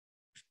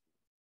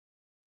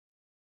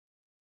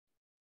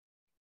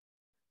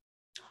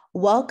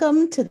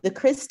Welcome to the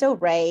Cristo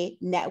Rey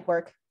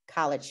Network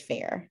College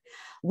Fair.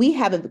 We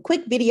have a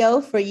quick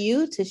video for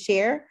you to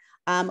share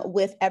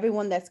with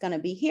everyone that's going to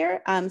be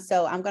here.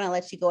 So I'm going to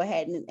let you go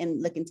ahead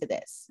and look into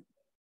this.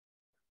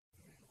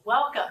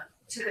 Welcome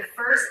to the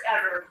first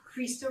ever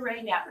Cristo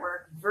Rey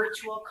Network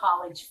Virtual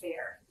College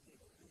Fair.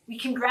 We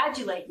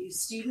congratulate you,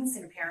 students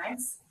and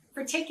parents,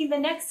 for taking the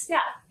next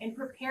step in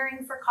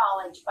preparing for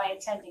college by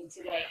attending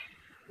today.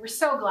 We're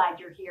so glad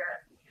you're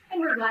here. And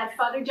we're glad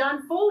Father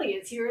John Foley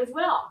is here as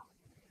well.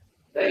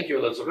 Thank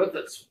you, Elizabeth.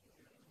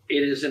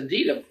 It is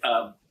indeed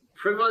a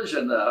privilege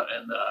and a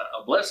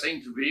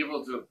blessing to be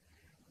able to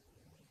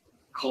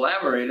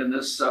collaborate in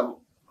this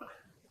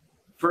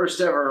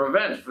first ever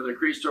event for the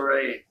Cristo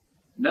Rey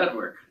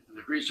Network,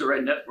 the Cristo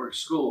Rey Network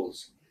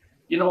schools.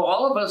 You know,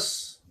 all of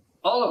us,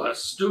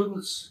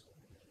 students,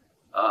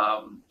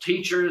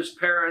 teachers,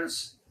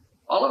 parents,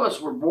 all of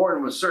us were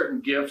born with certain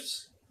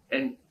gifts,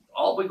 and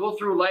we go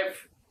through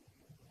life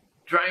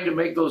trying to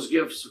make those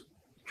gifts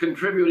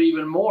contribute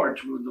even more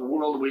to the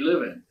world we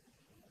live in.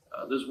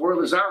 This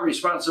world is our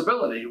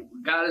responsibility.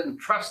 God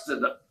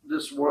entrusted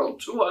this world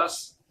to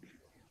us,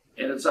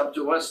 and it's up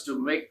to us to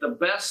make the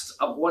best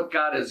of what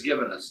God has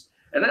given us.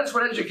 And that's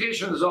what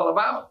education is all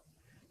about.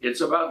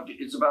 It's about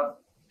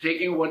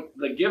taking what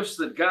the gifts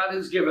that God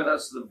has given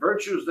us, the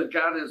virtues that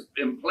God has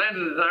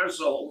implanted in our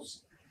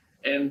souls,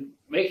 and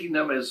making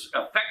them as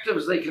effective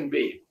as they can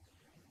be.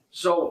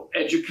 So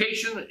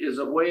education is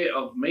a way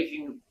of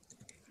making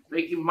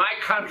my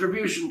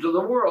contribution to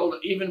the world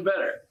even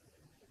better.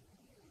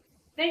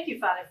 Thank you,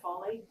 Father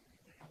Foley.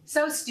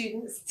 So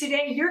students,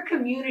 today your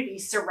community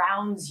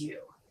surrounds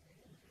you.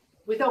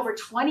 With over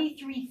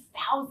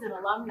 23,000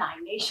 alumni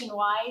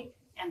nationwide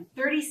and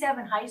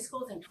 37 high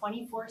schools in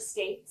 24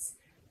 states,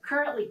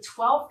 currently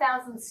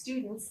 12,000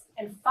 students,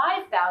 and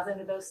 5,000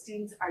 of those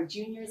students are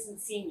juniors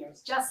and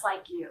seniors, just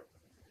like you.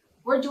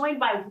 We're joined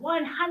by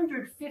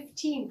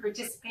 115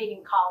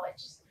 participating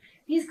colleges.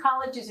 These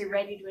colleges are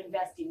ready to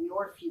invest in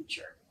your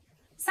future.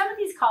 Some of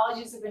these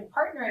colleges have been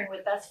partnering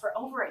with us for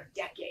over a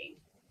decade.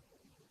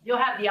 You'll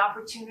have the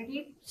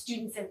opportunity,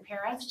 students and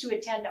parents, to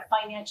attend a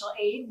Financial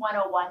Aid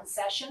 101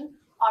 session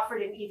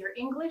offered in either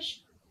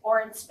English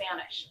or in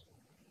Spanish.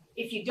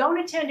 If you don't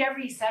attend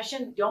every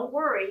session, don't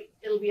worry,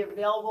 it'll be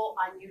available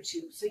on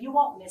YouTube, so you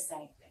won't miss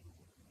anything.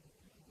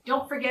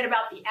 Don't forget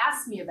about the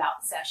Ask Me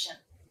About session.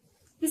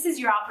 This is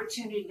your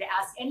opportunity to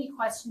ask any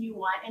question you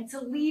want and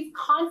to leave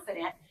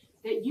confident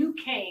that you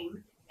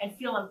came and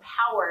feel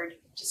empowered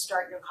to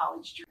start your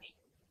college journey.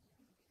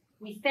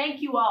 We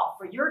thank you all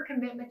for your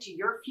commitment to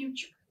your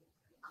future,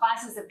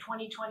 classes of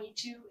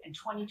 2022 and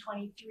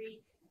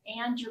 2023,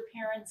 and your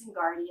parents and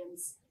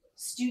guardians,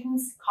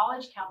 students,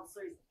 college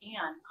counselors,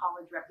 and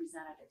college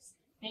representatives.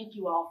 Thank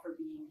you all for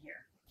being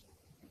here.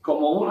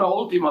 Como una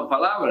última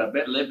palabra,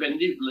 le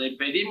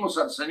pedimos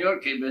al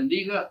Señor que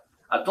bendiga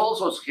a todos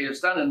los que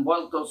están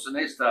envueltos en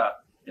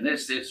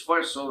este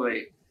esfuerzo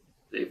de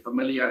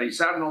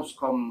familiarizarnos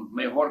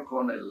mejor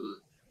con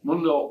el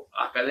mundo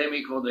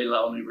académico de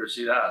la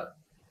universidad.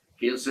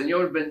 Que el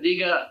Señor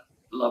bendiga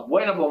la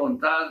buena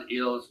voluntad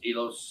el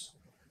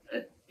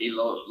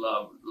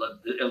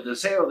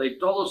deseo de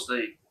todos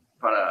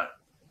para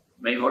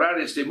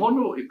mejorar este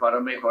mundo y para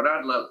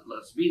mejorar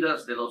las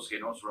vidas de los que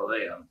nos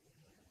rodean.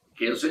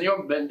 Que el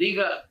Señor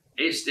bendiga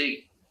esta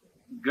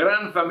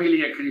gran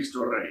familia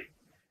Cristo Rey.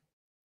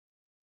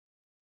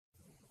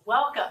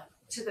 Welcome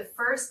to the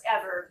first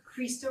ever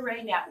Cristo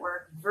Rey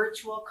Network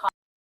Virtual College.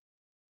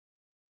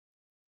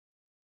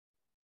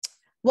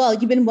 Well,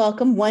 you've been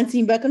welcome once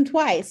and you're welcome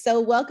twice. So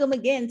welcome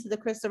again to the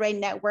Cristo Rey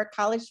Network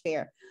College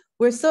Fair.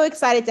 We're so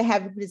excited to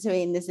have you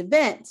participate in this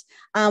event.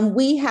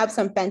 We have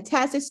some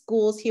fantastic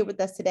schools here with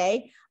us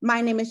today.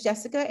 My name is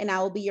Jessica and I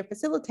will be your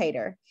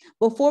facilitator.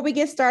 Before we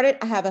get started,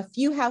 I have a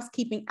few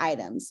housekeeping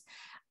items.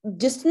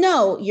 Just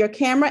know your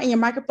camera and your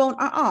microphone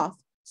are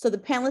off, so the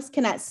panelists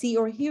cannot see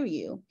or hear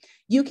you.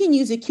 You can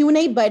use the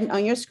Q&A button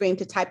on your screen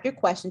to type your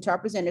question to our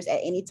presenters at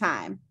any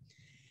time.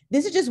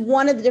 This is just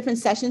one of the different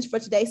sessions for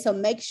today, so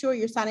make sure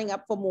you're signing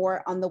up for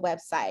more on the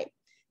website.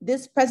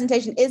 This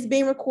presentation is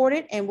being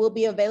recorded and will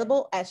be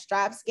available at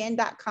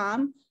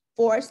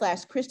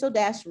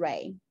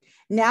strivescan.com/Cristo-Rey.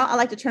 Now I'd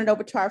like to turn it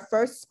over to our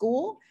first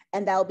school,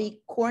 and that will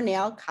be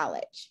Cornell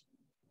College.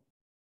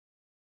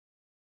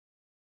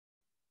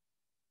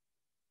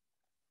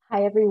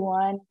 Hi,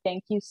 everyone.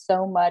 Thank you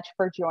so much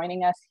for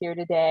joining us here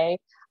today.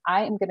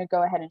 I am going to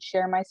go ahead and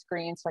share my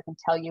screen so I can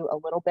tell you a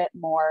little bit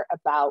more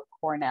about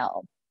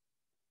Cornell.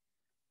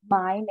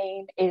 My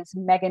name is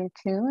Megan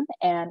Kuhn,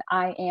 and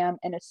I am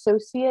an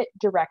Associate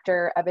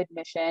Director of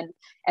Admission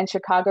and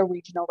Chicago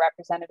Regional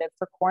Representative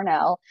for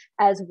Cornell,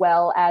 as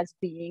well as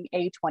being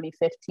a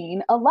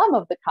 2015 alum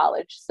of the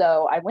college.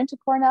 So I went to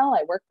Cornell,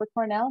 I work for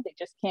Cornell, they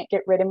just can't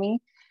get rid of me.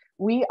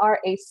 We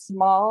are a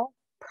small,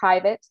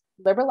 private,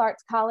 liberal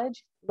arts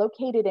college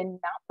located in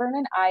Mount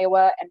Vernon,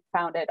 Iowa, and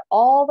founded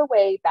all the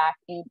way back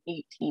in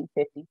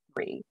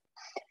 1853.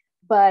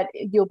 But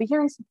you'll be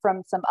hearing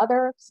from some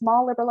other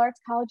small liberal arts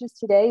colleges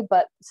today,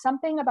 but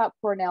something about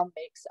Cornell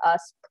makes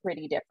us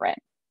pretty different.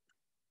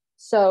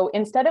 So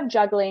instead of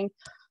juggling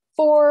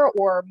 4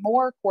 or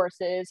more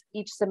courses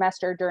each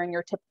semester during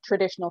your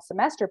traditional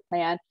semester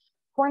plan,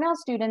 Cornell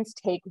students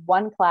take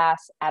 1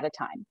 class at a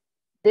time.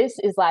 This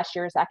is last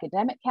year's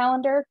academic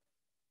calendar.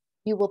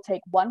 You will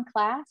take 1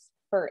 class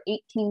for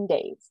 18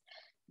 days.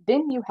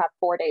 Then you have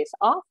 4 days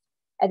off,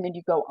 and then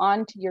you go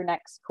on to your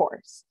next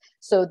course.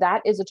 So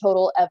that is a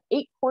total of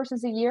 8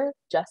 courses a year,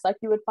 just like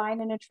you would find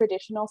in a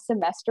traditional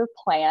semester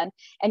plan.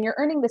 And you're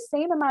earning the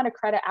same amount of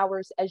credit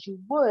hours as you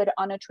would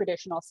on a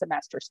traditional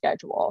semester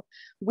schedule.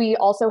 We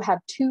also have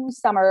 2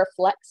 summer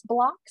flex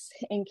blocks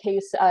in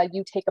case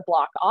you take a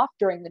block off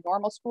during the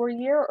normal school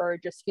year or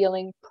just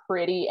feeling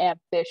pretty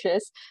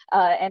ambitious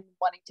and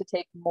wanting to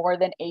take more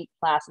than 8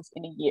 classes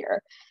in a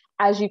year.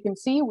 As you can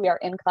see, we are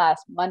in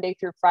class Monday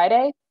through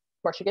Friday.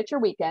 Of course, you get your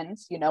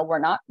weekends. You know, we're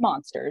not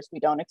monsters. We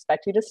don't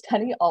expect you to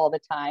study all the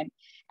time.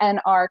 And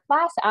our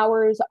class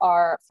hours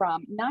are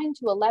from 9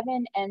 to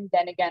 11 and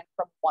then again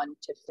from 1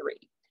 to 3.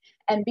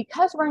 And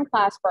because we're in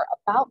class for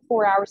about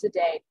 4 hours a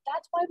day,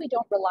 that's why we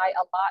don't rely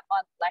a lot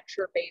on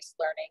lecture-based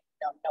learning.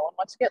 No one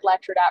wants to get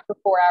lectured at for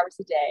 4 hours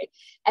a day.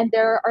 And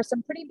there are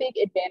some pretty big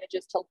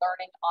advantages to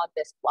learning on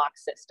this block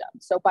system.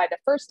 So by the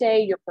first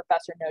day, your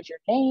professor knows your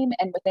name,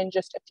 and within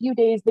just a few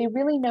days, they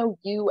really know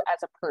you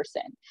as a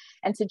person.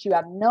 And since you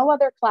have no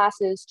other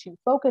classes to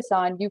focus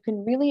on, you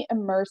can really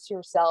immerse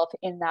yourself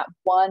in that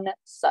one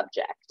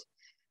subject.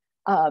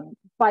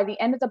 By the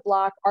end of the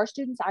block, our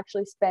students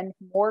actually spend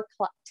more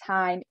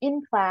time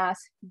in class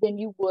than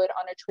you would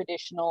on a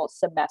traditional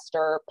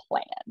semester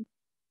plan.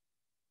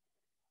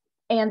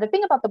 And the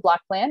thing about the block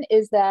plan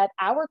is that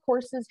our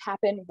courses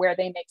happen where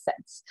they make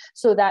sense.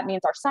 So that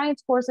means our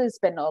science courses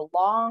spend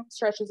long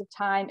stretches of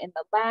time in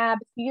the lab.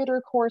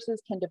 Theater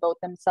courses can devote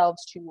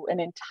themselves to an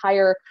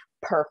entire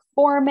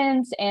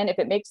performance. And if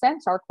it makes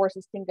sense, our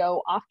courses can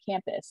go off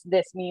campus.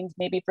 This means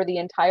maybe for the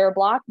entire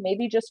block,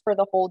 maybe just for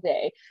the whole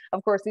day.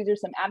 Of course, these are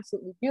some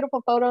absolutely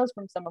beautiful photos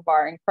from some of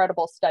our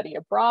incredible study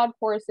abroad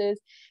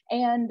courses.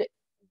 And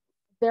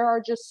there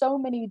are just so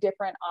many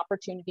different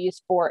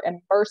opportunities for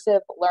immersive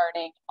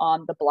learning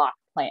on the block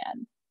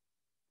plan.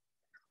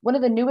 One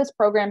of the newest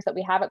programs that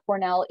we have at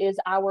Cornell is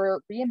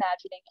our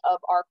reimagining of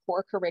our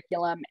core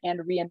curriculum and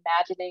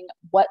reimagining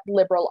what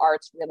liberal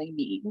arts really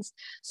means.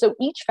 So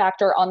each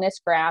factor on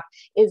this graph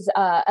is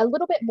a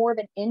little bit more of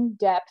an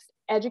in-depth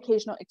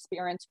educational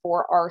experience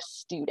for our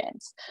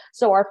students.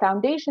 So our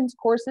foundations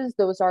courses,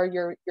 those are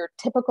your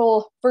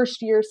typical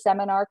first year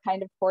seminar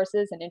kind of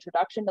courses, an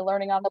introduction to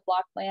learning on the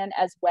block plan,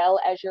 as well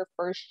as your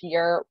first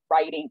year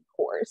writing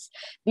course.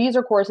 These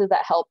are courses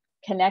that help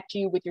connect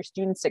you with your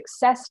student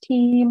success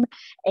team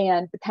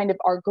and kind of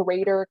our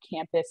greater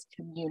campus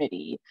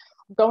community.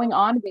 Going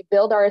on, we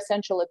build our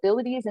essential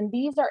abilities, and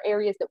these are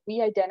areas that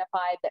we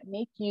identified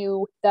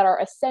that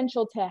are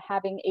essential to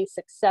having a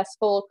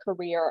successful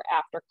career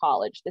after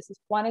college. This is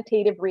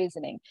quantitative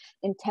reasoning,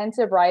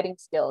 intensive writing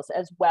skills,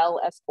 as well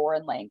as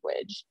foreign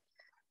language.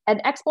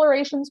 And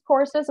explorations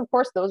courses, of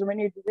course, those are when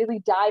you're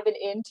really diving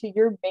into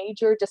your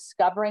major,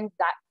 discovering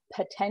that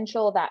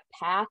potential, that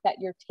path that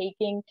you're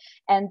taking.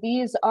 And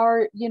these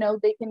are,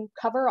 they can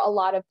cover a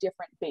lot of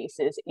different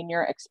bases in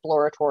your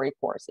exploratory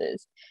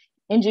courses.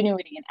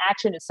 Ingenuity and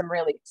action is some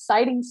really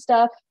exciting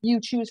stuff. You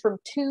choose from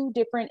 2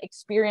 different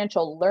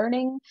experiential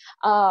learning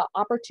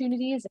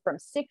opportunities from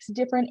 6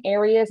 different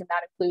areas, and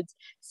that includes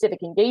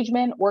civic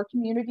engagement or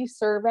community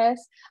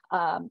service,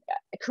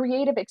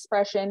 creative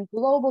expression,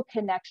 global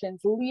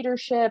connections,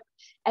 leadership.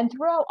 And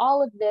throughout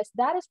all of this,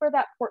 that is where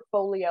that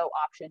portfolio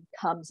option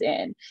comes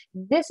in.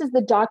 This is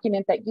the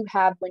document that you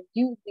have when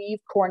you leave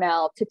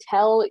Cornell to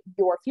tell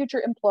your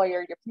future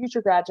employer, your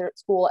future graduate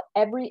school,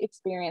 every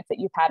experience that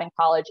you've had in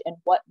college and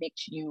what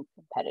makes you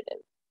competitive.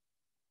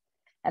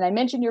 And I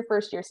mentioned your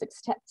first year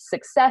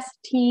success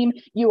team.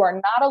 You are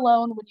not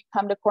alone when you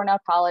come to Cornell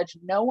College.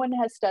 No one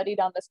has studied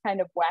on this kind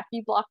of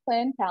wacky block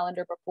plan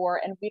calendar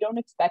before, and we don't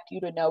expect you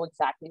to know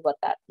exactly what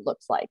that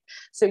looks like.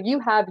 So you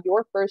have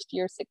your first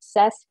year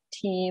success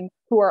team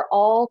who are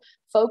all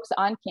folks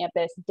on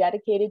campus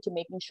dedicated to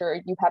making sure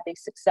you have a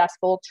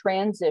successful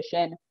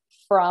transition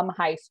from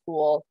high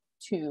school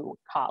to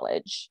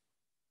college.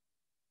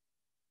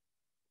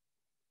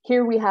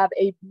 Here we have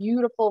a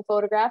beautiful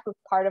photograph of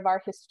part of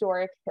our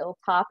historic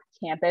Hilltop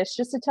campus,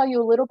 just to tell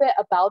you a little bit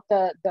about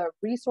the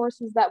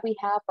resources that we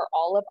have for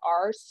all of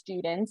our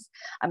students.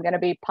 I'm going to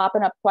be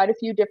popping up quite a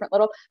few different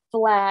little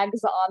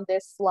flags on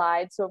this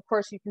slide. So of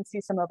course you can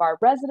see some of our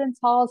residence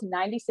halls.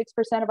 96%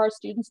 of our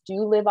students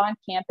do live on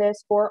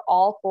campus for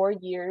all 4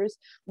 years.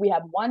 We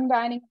have 1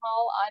 dining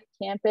hall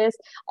on campus.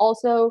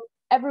 Also,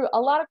 a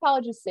lot of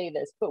colleges say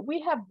this, but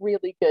we have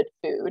really good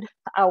food.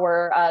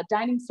 Our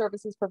dining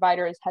services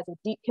providers has a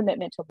deep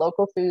commitment to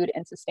local food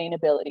and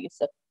sustainability.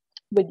 So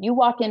when you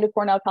walk into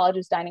Cornell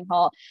College's dining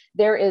hall,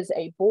 there is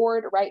a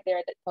board right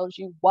there that tells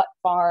you what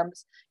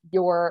farms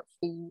your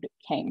food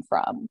came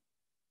from.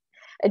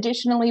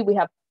 Additionally, we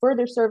have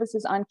further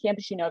services on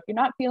campus. If you're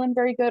not feeling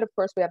very good, of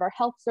course, we have our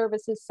health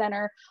services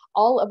center.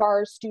 All of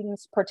our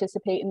students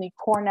participate in the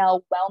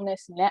Cornell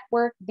Wellness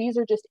Network. These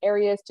are just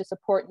areas to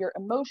support your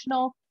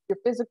emotional, your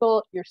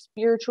physical, your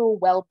spiritual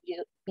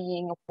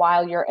well-being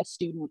while you're a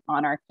student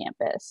on our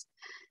campus.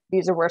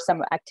 These are where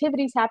some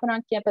activities happen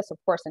on campus. Of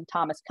course, in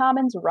Thomas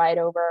Commons, right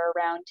over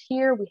around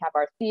here, we have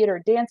our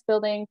theater dance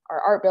building, our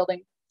art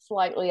building,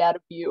 slightly out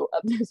of view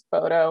of this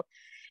photo.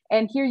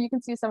 And here you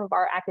can see some of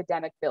our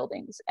academic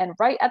buildings. And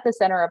right at the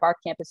center of our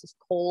campus is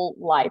Cole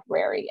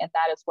Library. And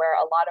that is where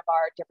a lot of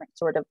our different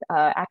sort of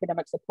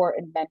academic support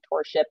and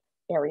mentorship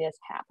areas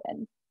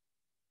happen.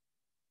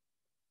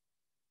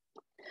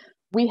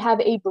 We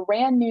have a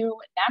brand new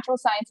Natural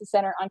Sciences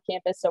Center on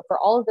campus. So for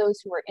all of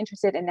those who are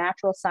interested in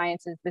natural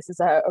sciences, this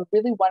is a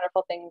really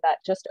wonderful thing that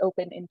just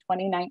opened in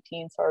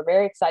 2019. So we're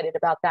very excited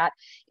about that.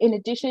 In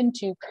addition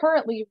to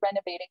currently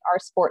renovating our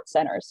sports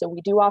center. So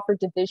we do offer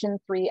Division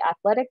III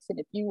athletics. And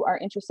if you are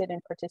interested in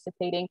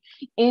participating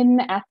in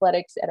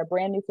athletics at a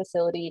brand new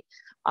facility,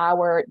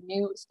 our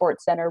new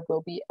sports center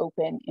will be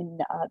open in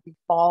the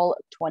fall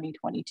of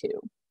 2022.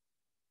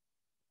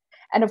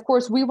 And of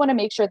course, we want to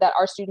make sure that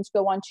our students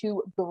go on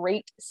to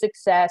great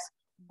success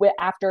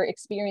after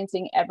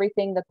experiencing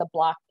everything that the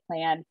block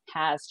plan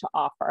has to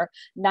offer.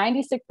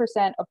 96%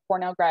 of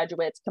Cornell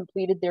graduates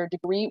completed their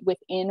degree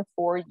within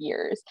 4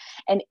 years,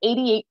 and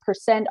 88%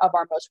 of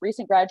our most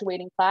recent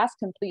graduating class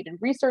completed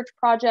research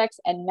projects,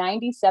 and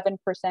 97%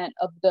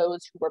 of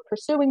those who were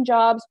pursuing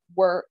jobs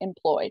were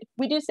employed.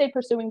 We do say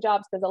pursuing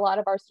jobs because a lot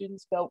of our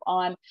students go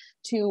on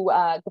to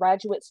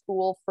graduate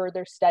school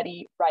further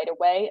study right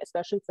away,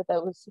 especially for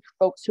those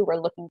folks who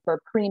are looking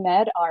for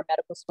pre-med. Our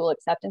medical school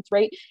acceptance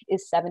rate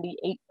is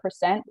 78%,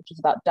 which is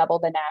about double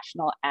the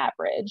national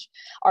average.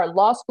 Our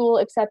law school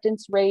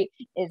acceptance rate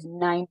is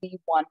 91%.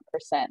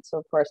 So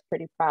of course,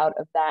 pretty proud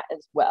of that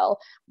as well.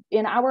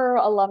 In our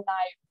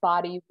alumni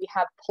body, we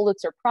have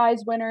Pulitzer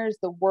Prize winners,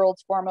 the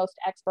world's foremost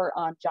expert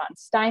on John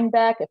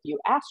Steinbeck, a few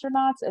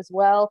astronauts as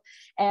well.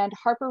 And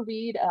Harper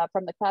Reed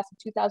from the class of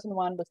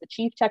 2001 was the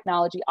chief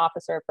technology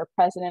officer for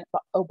President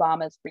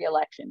Obama's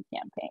re-election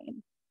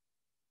campaign.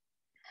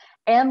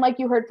 And like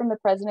you heard from the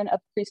president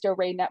of Cristo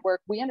Rey Network,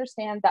 we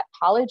understand that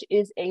college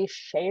is a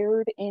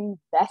shared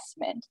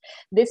investment.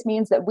 This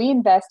means that we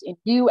invest in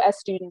you as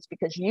students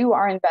because you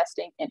are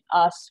investing in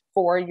us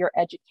for your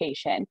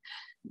education.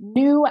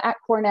 New at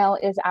Cornell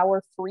is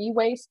our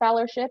Freeway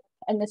Scholarship,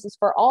 and this is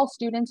for all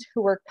students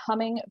who are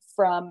coming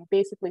from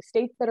basically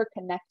states that are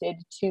connected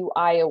to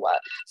Iowa.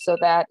 So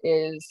that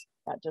is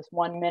just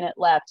 1 minute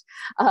left.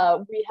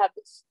 We have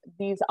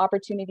these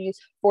opportunities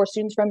for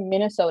students from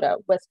Minnesota,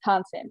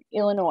 Wisconsin,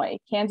 Illinois,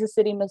 Kansas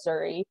City,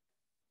 Missouri,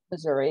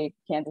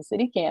 Kansas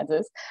City,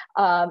 Kansas,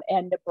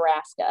 and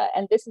Nebraska.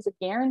 And this is a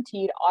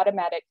guaranteed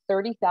automatic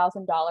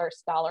 $30,000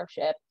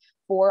 scholarship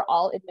for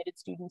all admitted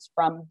students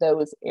from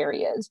those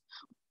areas.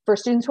 For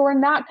students who are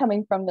not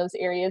coming from those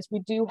areas,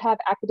 we do have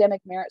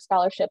academic merit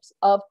scholarships,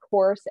 of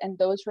course, and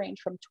those range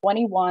from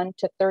 $21,000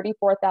 to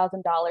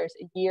 $34,000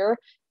 a year,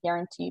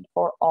 guaranteed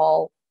for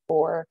all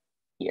 4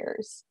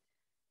 years.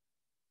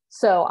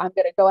 So I'm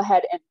going to go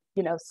ahead and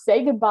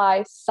say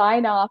goodbye,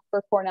 sign off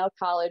for Cornell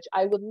College.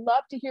 I would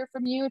love to hear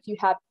from you. If you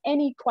have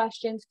any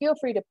questions, feel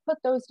free to put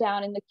those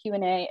down in the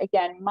Q&A.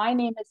 Again, my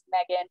name is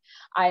Megan.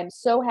 I am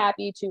so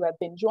happy to have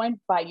been joined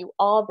by you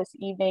all this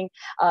evening,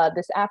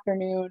 this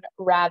afternoon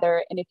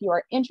rather. And if you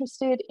are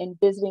interested in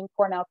visiting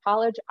Cornell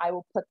College, I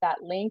will put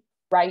that link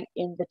right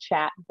in the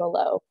chat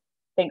below.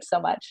 Thanks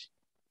so much.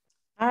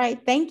 All right,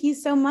 thank you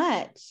so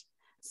much.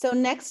 So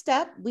next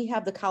up, we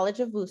have the College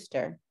of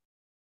Wooster.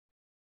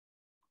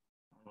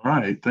 All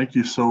right, thank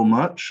you so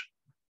much.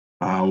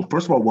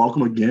 First of all,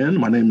 welcome again.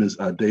 My name is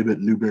David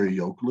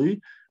Newberry-Yoakley,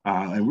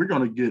 and we're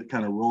going to get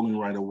kind of rolling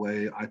right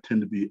away. I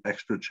tend to be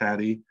extra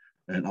chatty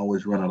and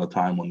always run out of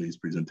time on these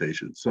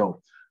presentations.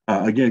 So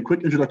again,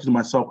 quick introduction to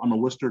myself. I'm a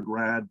Wooster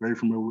grad, very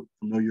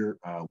familiar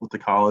with the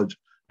college,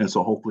 and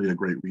so hopefully a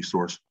great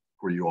resource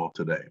for you all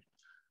today.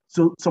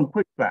 So some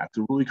quick facts,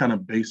 a really kind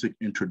of basic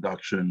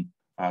introduction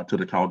to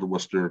the College of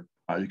Wooster.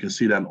 You can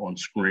see that on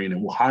screen,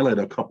 and we'll highlight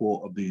a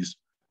couple of these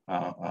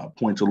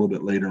points a little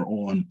bit later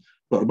on,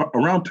 but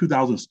around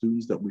 2,000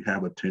 students that we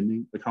have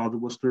attending the College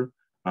of Wooster.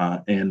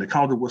 And the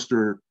College of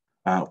Wooster,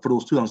 for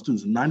those 2,000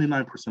 students,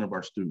 99% of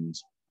our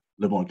students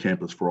live on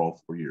campus for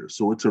all 4 years.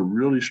 So it's a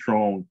really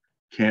strong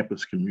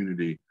campus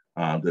community,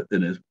 and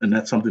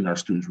that's something our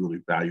students really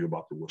value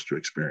about the Wooster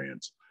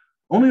experience.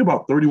 Only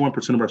about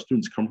 31% of our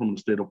students come from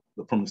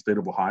the state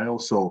of Ohio.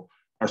 So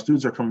our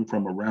students are coming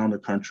from around the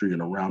country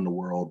and around the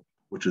world,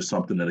 which is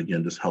something that,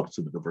 again, just helps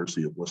to the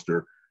diversity of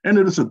Wooster. And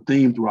it is a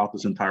theme throughout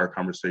this entire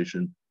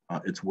conversation.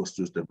 It's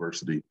Wooster's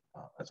diversity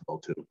as well,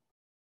 too.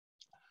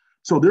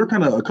 So there are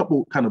kind of a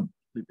couple kind of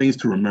things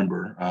to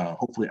remember,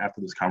 hopefully after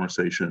this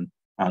conversation.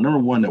 Number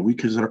one, that we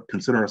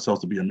consider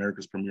ourselves to be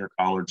America's premier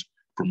college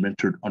for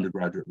mentored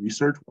undergraduate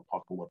research. We'll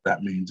talk about what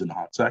that means in a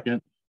hot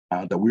second.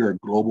 That we are a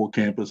global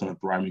campus and a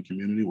thriving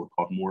community. We'll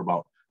talk more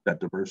about that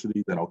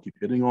diversity that I'll keep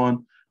hitting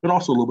on, but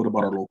also a little bit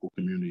about our local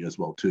community as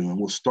well, too. And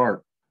we'll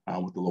start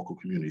with the local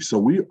community. So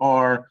we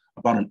are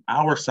about an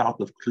hour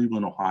south of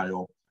Cleveland,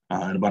 Ohio,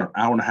 and about an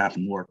hour and a half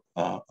north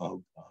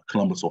of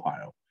Columbus,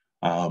 Ohio.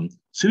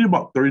 City of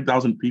about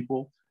 30,000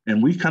 people.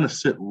 And we kind of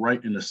sit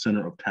right in the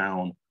center of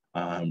town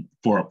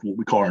for what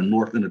we call our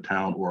north end of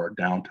town or our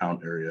downtown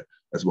area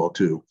as well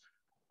too.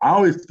 I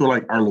always feel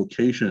like our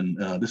location,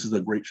 this is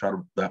a great shot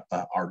of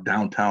our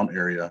downtown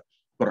area,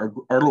 but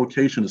our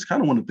location is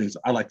kind of one of the things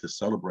I like to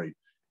celebrate,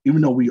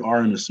 even though we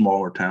are in a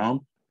smaller town,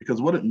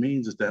 because what it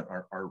means is that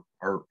our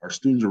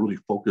students are really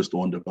focused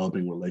on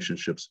developing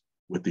relationships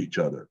with each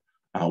other.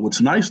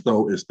 What's nice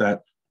though is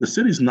that the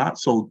city's not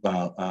so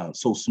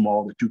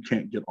small that you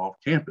can't get off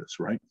campus,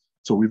 right?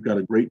 So we've got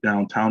a great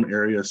downtown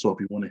area. So if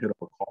you want to hit up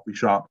a coffee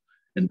shop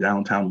in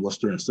downtown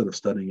Worcester instead of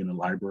studying in a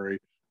library,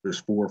 there's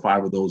 4 or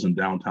 5 of those in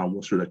downtown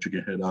Worcester that you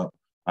can hit up.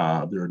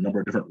 There are a number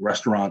of different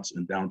restaurants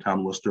in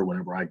downtown Worcester.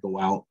 Whenever I go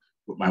out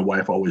with my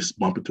wife, I always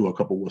bump into a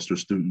couple of Worcester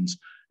students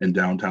in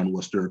downtown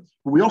Worcester.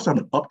 But we also have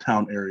an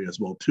uptown area as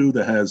well too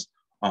that has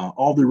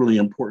all the really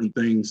important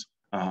things.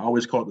 I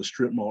always call it the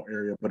strip mall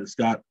area, but it's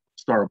got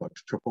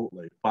Starbucks,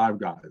 Chipotle, Five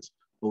Guys,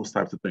 those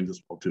types of things as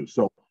well too.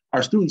 So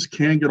our students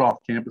can get off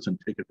campus and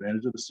take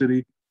advantage of the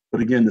city.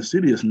 But again, the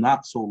city is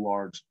not so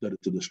large that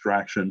it's a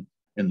distraction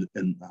and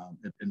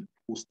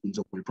pull students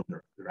away from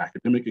their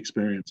academic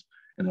experience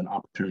and an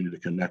opportunity to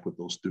connect with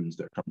those students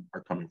that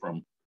are coming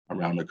from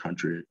around the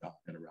country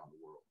and around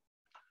the world.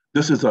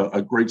 This is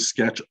a great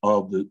sketch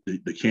of the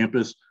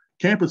campus.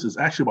 Campus is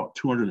actually about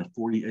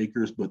 240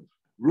 acres, but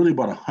really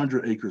about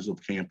 100 acres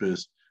of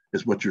campus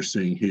is what you're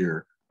seeing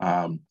here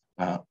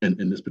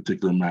in this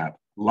particular map.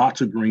 Lots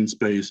of green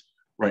space.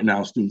 Right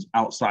now, students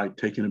outside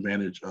taking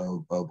advantage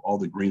of all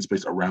the green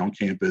space around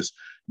campus.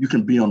 You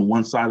can be on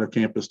one side of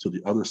campus to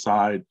the other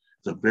side.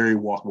 It's a very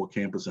walkable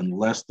campus in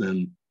less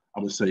than, I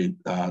would say,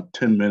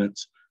 10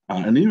 minutes.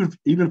 And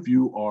even if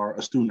you are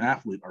a student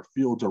athlete, our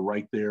fields are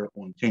right there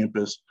on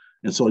campus.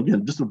 And so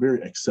again, just a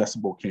very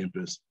accessible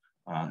campus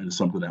and it's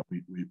something that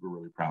we're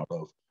really proud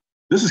of.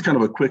 This is kind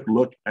of a quick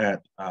look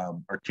at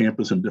our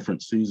campus in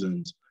different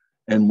seasons.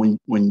 And when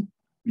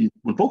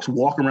folks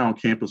walk around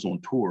campus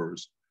on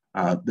tours,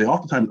 they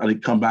oftentimes, I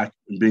think, come back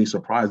and being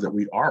surprised that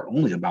we are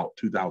only about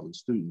 2,000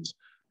 students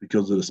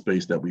because of the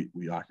space that we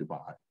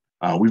occupy.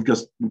 We've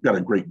got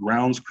a great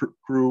grounds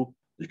crew.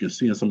 You can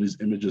see in some of these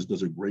images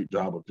does a great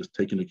job of just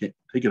taking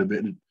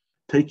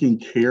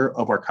care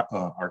of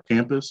our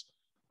campus,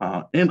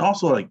 and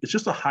also like it's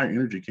just a high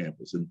energy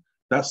campus, and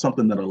that's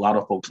something that a lot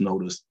of folks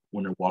notice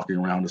when they're walking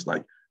around. It's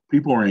like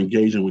people are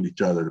engaging with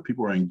each other,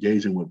 people are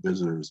engaging with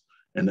visitors.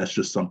 And that's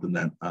just something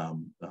that I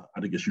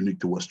think is unique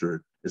to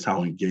Worcester, is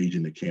how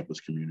engaging the campus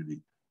community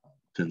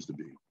tends to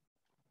be.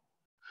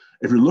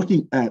 If you're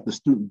looking at the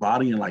student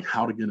body and like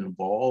how to get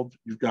involved,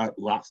 you've got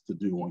lots to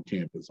do on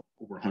campus,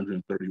 over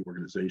 130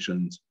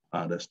 organizations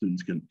that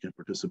students can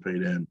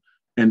participate in.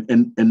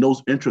 And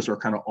those interests are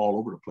kind of all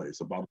over the place.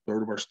 About a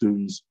third of our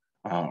students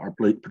are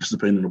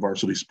participating in a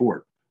varsity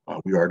sport.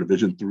 We are a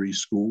Division III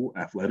school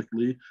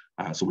athletically,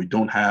 so we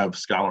don't have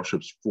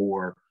scholarships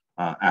for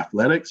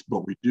athletics,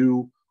 but we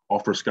do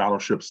offer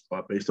scholarships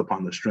based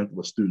upon the strength of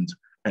a student's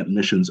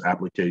admissions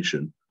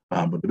application.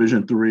 But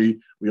Division III,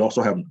 we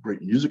also have great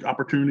music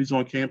opportunities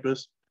on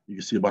campus. You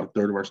can see about a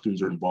third of our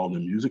students are involved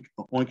in music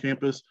on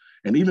campus,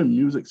 and even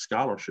music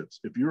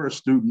scholarships. If you're a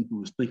student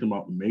who is thinking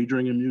about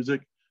majoring in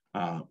music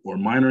or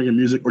minoring in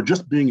music or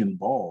just being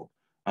involved,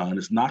 and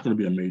it's not going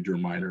to be a major or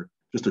minor,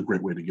 just a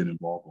great way to get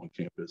involved on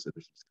campus. And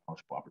there's some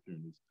scholarship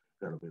opportunities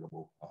that are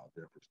available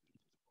there for students.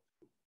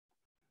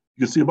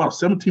 You can see about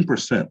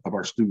 17% of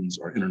our students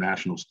are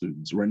international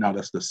students. Right now,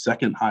 that's the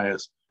second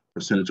highest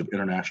percentage of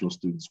international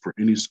students for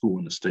any school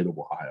in the state of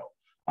Ohio.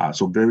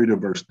 So very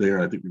diverse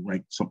there. I think we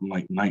rank something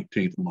like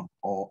 19th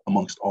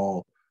amongst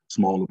all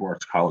small liberal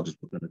arts colleges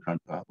within the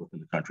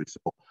country. So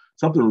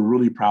something we're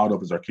really proud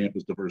of is our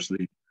campus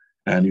diversity.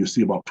 And you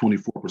see about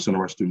 24% of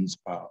our students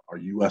are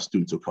U.S.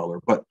 students of color.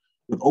 But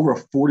with over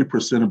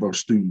 40% of our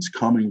students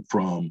coming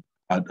from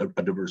a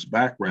diverse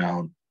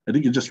background, I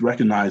think it just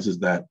recognizes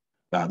that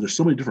there's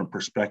so many different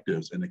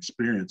perspectives and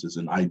experiences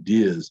and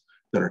ideas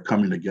that are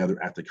coming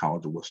together at the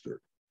College of Wooster.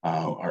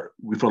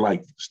 We feel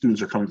like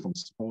students are coming from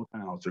small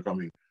towns, they're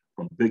coming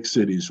from big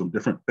cities, from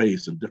different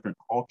faiths and different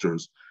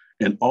cultures,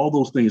 and all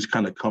those things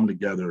kind of come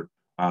together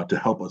to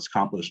help us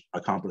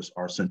accomplish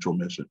our central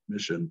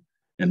mission.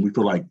 And we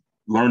feel like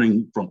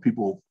learning from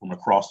people from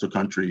across the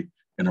country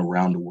and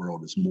around the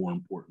world is more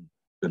important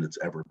than it's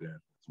ever been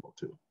as well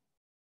too.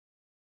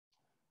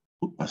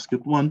 Oops, I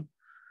skipped one.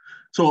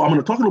 So I'm going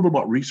to talk a little bit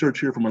about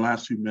research here for my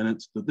last few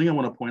minutes. The thing I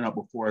want to point out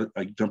before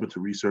I jump into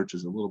research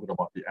is a little bit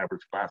about the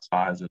average class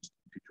size and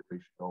teacher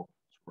ratio.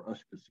 For us,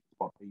 it's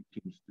about 18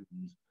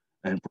 students.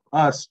 And for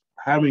us,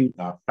 having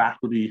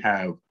faculty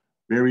have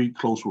very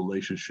close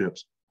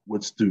relationships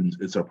with students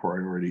is a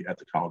priority at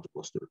the College of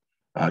Wooster.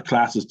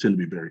 Classes tend to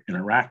be very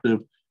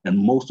interactive, and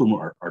most of them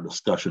are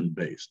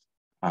discussion-based.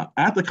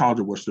 At the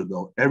College of Wooster,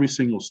 though, every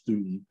single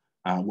student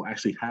will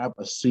actually have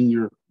a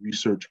senior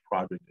research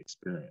project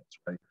experience,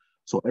 right?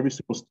 So every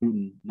single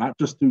student, not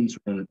just students who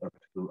are in a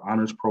particular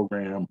honors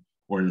program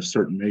or in a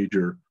certain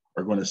major,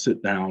 are going to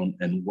sit down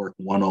and work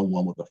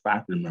one-on-one with a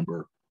faculty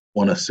member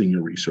on a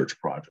senior research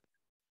project.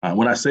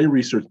 When I say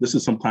research, this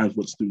is sometimes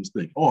what students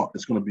think, oh,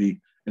 it's going to be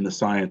in the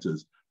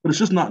sciences, but it's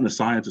just not in the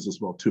sciences as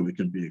well too. It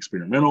can be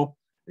experimental,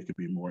 it can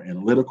be more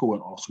analytical,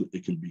 and also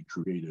it can be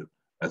creative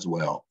as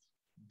well.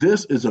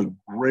 This is a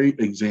great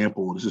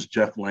example. This is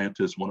Jeff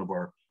Lantis, one of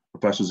our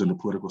professors in the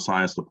political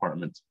science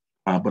department,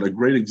 but a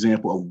great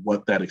example of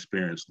what that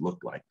experience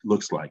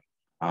looks like.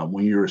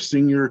 When you're a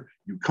senior,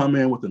 you come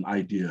in with an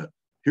idea.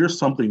 Here's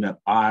something that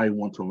I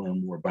want to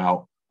learn more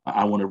about.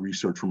 I want to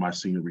research for my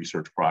senior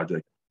research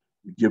project.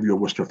 We give you a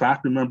Wooster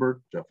faculty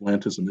member, Jeff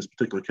Lantis in this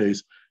particular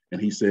case,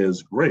 and he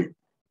says, great,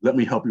 let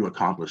me help you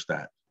accomplish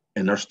that.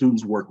 And our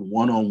students work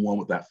one-on-one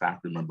with that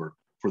faculty member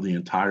for the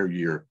entire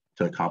year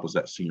to accomplish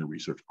that senior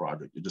research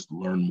project and just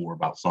learn more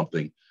about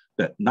something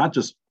that not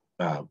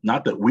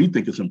that we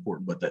think is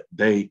important, but that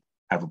they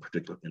have a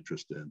particular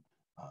interest in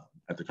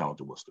at the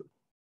College of Wooster.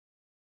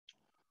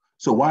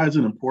 So why is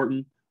it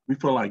important? We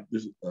feel like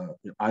this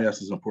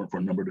IS is important for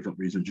a number of different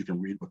reasons. You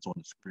can read what's on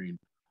the screen.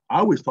 I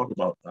always talk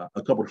about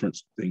a couple of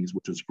different things,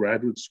 which is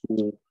graduate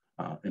school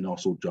and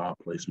also job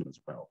placement as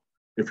well.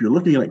 If you're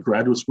looking at a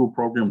graduate school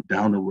program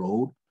down the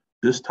road,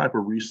 this type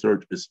of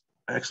research is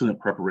excellent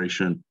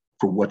preparation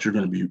for what you're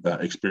going to be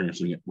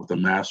experiencing with a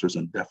master's,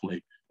 and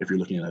definitely if you're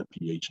looking at a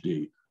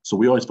PhD. So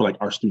we always feel like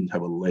our students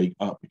have a leg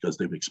up because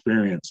they've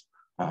experienced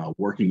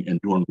working and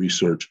doing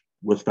research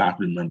with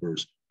faculty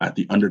members at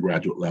the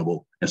undergraduate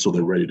level, and so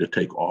they're ready to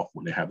take off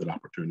when they have that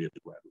opportunity at the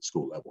graduate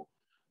school level.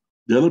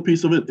 The other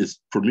piece of it is,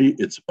 for me,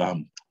 it's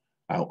I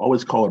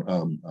always call it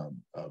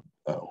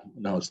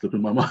now it's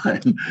slipping my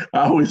mind.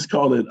 I always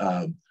call it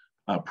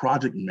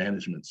project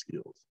management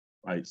skills,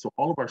 right? So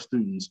all of our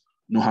students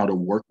know how to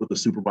work with a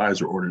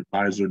supervisor or an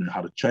advisor, know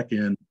how to check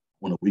in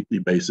on a weekly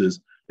basis.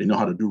 They know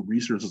how to do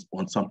research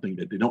on something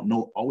that they don't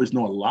always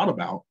know a lot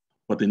about,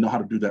 but they know how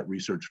to do that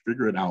research,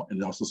 figure it out,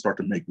 and also start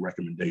to make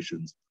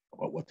recommendations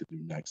about what to do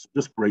next.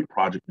 Just great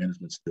project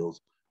management skills,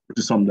 which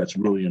is something that's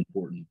really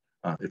important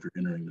if you're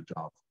entering the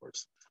job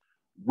force.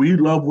 We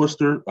love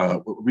Wooster,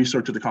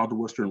 research at the College of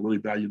Wooster, and really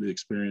value the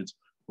experience,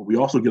 but we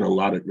also get a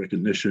lot of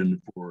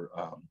recognition for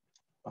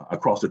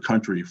across the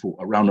country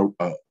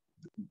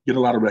get a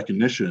lot of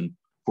recognition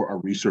for our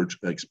research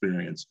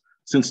experience.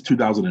 Since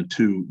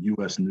 2002,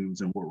 U.S.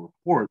 News and World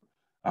Report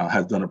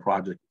has done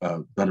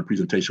a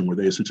presentation where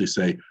they essentially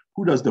say,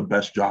 who does the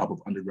best job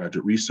of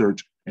undergraduate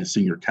research and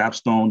senior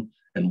capstone?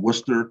 And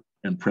Wooster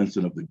and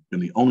Princeton have been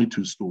the only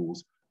two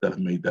schools that have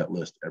made that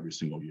list every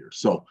single year.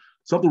 So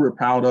something we're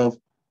proud of.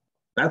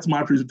 That's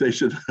my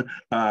presentation,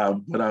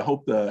 but I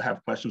hope to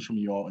have questions from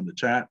you all in the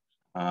chat,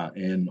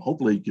 and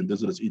hopefully you can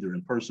visit us either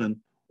in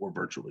person or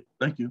virtually.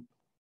 Thank you.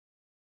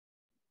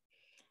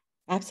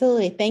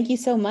 Absolutely. Thank you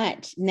so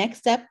much.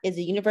 Next up is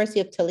the University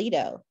of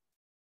Toledo.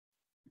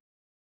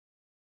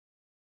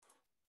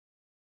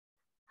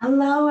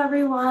 Hello,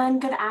 everyone.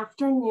 Good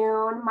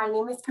afternoon. My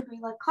name is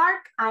Cabrila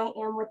Clark. I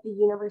am with the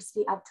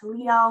University of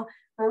Toledo.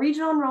 I'm a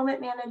regional enrollment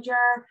manager,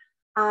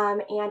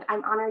 and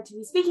I'm honored to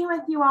be speaking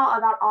with you all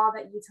about all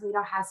that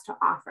Toledo has to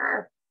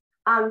offer.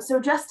 So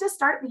just to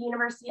start, the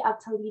University of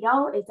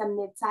Toledo is a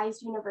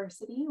mid-sized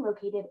university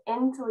located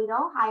in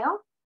Toledo, Ohio.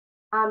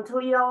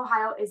 Toledo,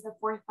 Ohio is the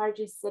 4th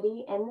largest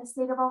city in the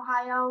state of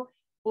Ohio,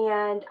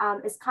 and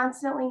is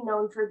constantly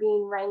known for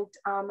being ranked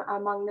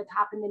among the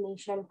top in the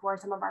nation for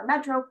some of our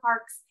metro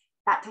parks,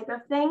 that type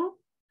of thing.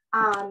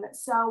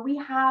 So we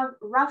have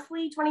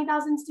roughly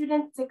 20,000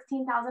 students,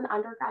 16,000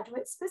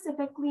 undergraduates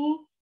specifically,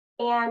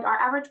 and our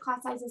average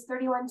class size is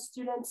 31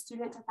 students.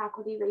 Student to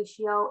faculty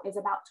ratio is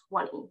about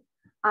 20.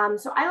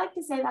 So I like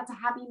to say that's a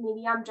happy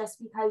medium, just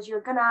because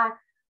you're gonna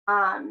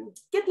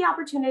get the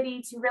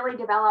opportunity to really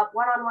develop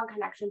one-on-one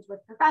connections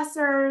with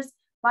professors,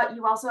 but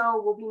you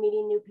also will be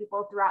meeting new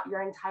people throughout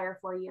your entire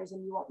 4 years,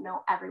 and you won't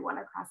know everyone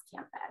across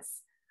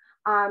campus.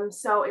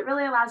 So it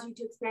really allows you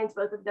to experience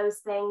both of those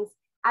things.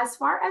 As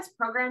far as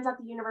programs at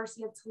the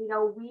University of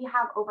Toledo, we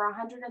have over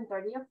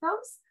 130 of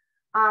those,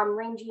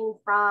 ranging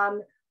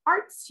from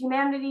arts,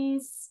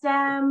 humanities,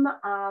 STEM,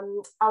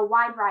 a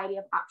wide variety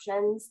of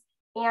options.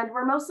 And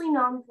we're mostly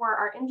known for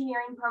our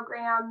engineering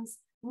programs.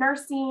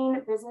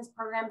 Nursing, business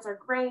programs are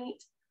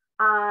great.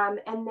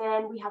 And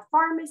then we have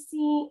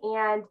pharmacy,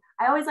 and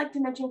I always like to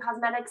mention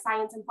cosmetic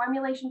science and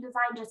formulation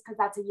design, just because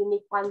that's a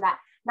unique one that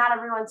not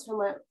everyone's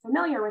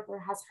familiar with or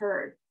has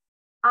heard.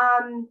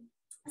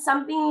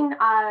 Something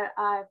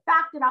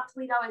fact about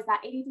Toledo is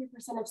that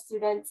 83% of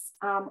students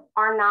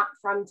are not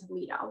from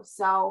Toledo.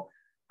 So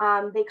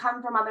they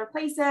come from other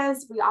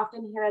places. We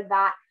often hear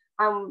that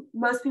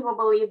most people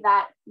believe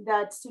that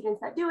the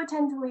students that do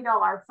attend Toledo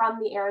are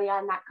from the area,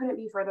 and that couldn't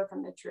be further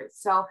from the truth.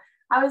 So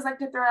I always like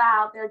to throw that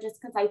out there, just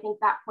because I think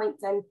that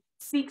points and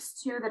speaks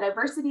to the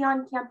diversity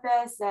on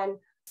campus and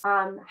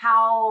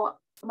how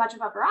much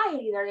of a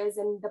variety there is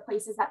in the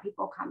places that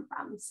people come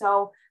from.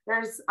 So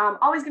there's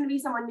always going to be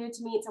someone new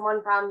to meet,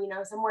 someone from,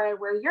 somewhere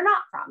where you're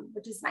not from,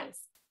 which is nice.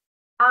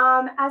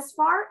 As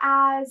far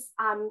as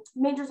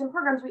majors and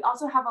programs, we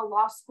also have a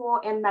law school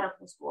and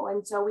medical school.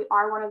 And so we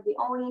are one of the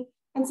only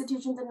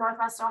institutions in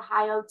Northwest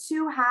Ohio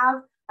to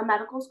have a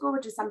medical school,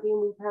 which is something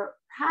we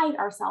pride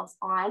ourselves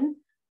on.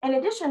 In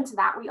addition to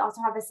that, we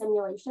also have a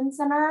simulation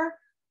center.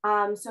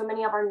 So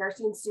many of our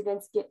nursing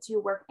students get to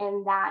work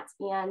in that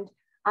and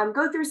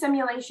go through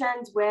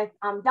simulations with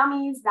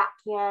dummies that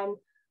can,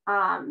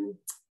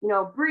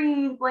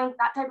 breathe, blink,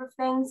 that type of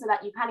thing, so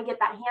that you kind of get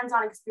that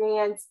hands-on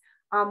experience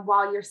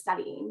while you're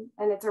studying.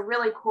 And it's a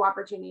really cool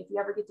opportunity if you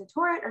ever get to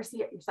tour it or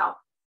see it yourself.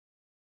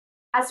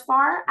 As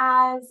far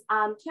as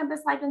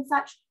campus life and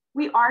such,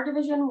 we are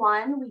Division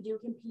I. We do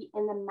compete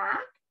in the MAC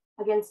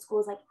against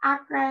schools like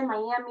Akron,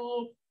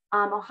 Miami,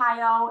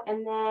 Ohio,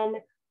 and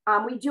then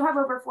we do have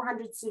over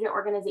 400 student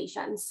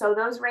organizations. So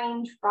those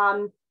range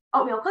from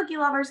Oatmeal Cookie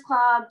Lovers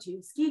Club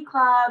to Ski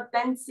Club,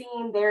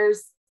 fencing.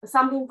 There's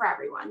something for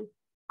everyone.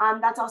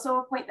 That's also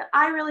a point that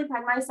I really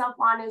pride myself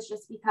on, is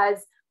just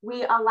because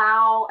we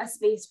allow a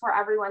space for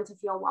everyone to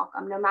feel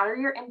welcome, no matter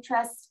your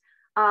interest.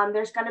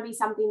 There's going to be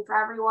something for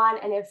everyone.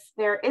 And if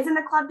there isn't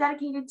a club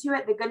dedicated to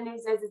it, the good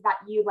news is that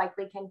you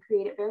likely can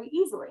create it very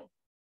easily.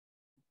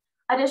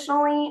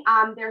 Additionally,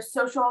 there's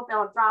social,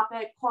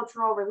 philanthropic,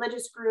 cultural,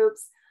 religious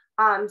groups.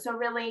 So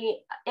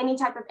really, any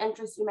type of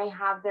interest you may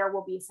have, there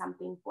will be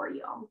something for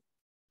you.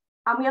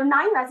 We have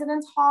 9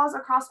 residence halls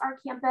across our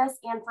campus,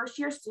 and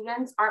first-year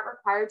students aren't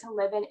required to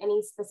live in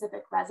any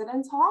specific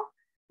residence hall.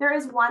 There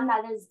is one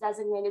that is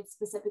designated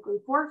specifically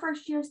for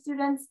first-year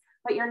students,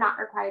 but you're not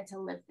required to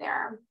live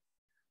there.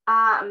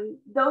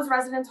 Those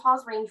residence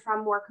halls range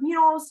from more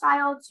communal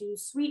style to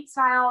suite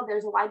style.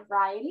 There's a wide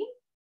variety.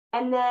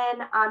 And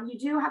then you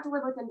do have to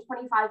live within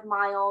 25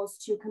 miles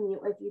to commute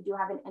if you do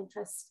have an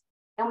interest.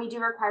 And we do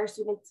require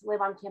students to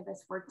live on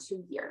campus for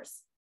 2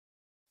 years.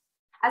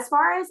 As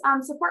far as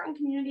support and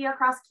community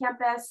across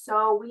campus,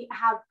 so we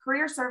have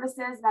career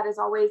services that is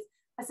always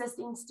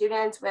assisting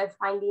students with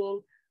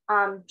finding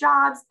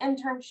jobs,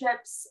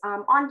 internships,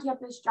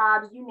 on-campus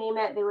jobs, you name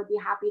it, they would be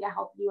happy to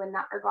help you in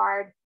that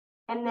regard.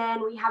 And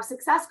then we have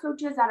success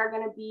coaches that are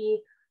going to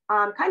be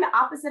kind of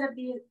opposite of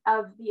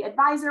the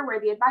advisor, where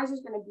the advisor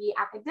is going to be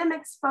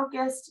academics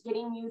focused,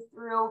 getting you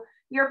through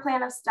your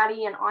plan of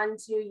study and on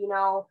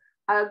to,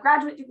 a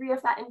graduate degree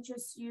if that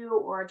interests you,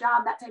 or a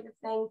job, that type of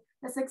thing.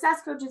 The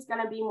success coach is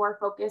going to be more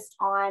focused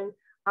on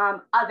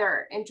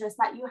other interests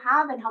that you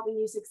have and helping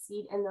you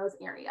succeed in those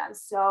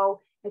areas.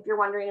 So if you're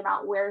wondering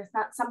about where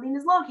something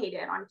is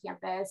located on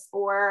campus,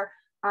 or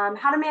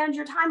how to manage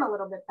your time a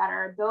little bit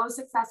better, those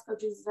success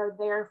coaches are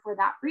there for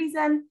that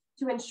reason,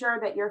 to ensure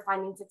that you're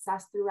finding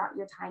success throughout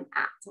your time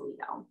at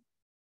Toledo.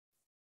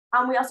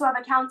 We also have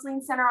a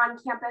counseling center on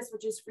campus,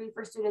 which is free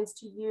for students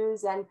to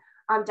use, and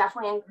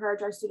definitely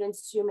encourage our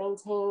students to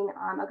maintain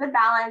a good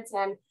balance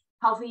and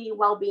healthy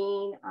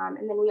well-being.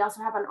 And then we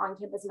also have an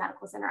on-campus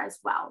medical center as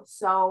well.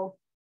 So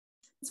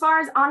as far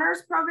as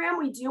honors program,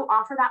 we do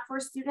offer that for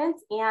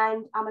students,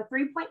 and a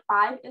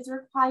 3.5 is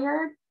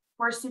required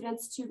for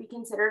students to be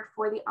considered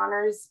for the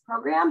honors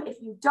program. If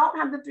you don't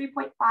have the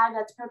 3.5,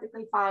 that's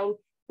perfectly fine.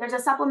 There's a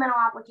supplemental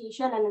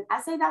application and an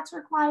essay that's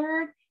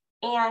required,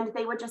 and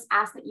they would just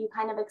ask that you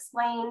kind of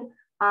explain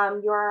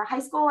your high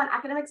school and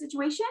academic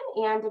situation.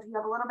 And if you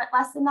have a little bit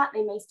less than that,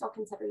 they may still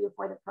consider you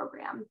for the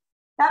program.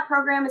 That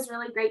program is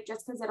really great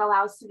just because it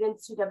allows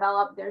students to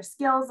develop their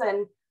skills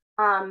and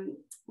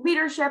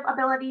leadership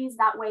abilities.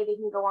 That way they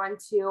can go on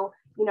to,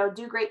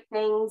 do great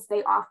things.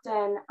 They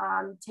often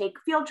take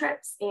field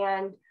trips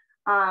and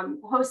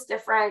host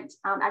different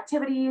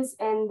activities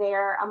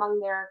among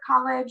their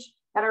college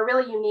that are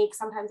really unique.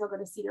 Sometimes they'll go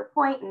to Cedar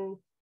Point and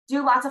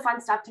do lots of fun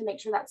stuff to make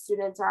sure that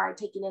students are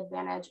taking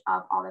advantage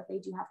of all that they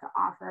do have to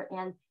offer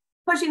and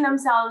pushing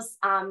themselves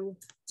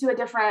to a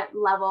different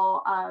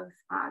level of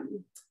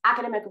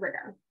academic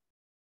rigor.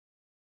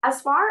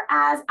 As far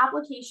as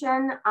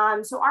application,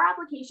 so our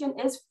application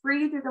is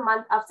free through the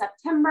month of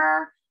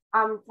September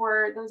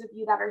for those of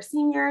you that are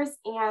seniors,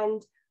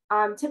 and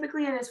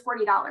typically it is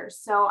 $40.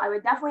 So I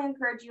would definitely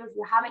encourage you, if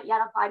you haven't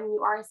yet applied and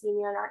you are a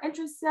senior and are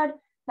interested,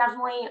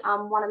 definitely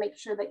want to make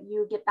sure that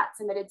you get that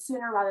submitted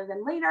sooner rather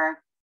than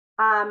later.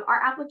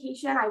 Our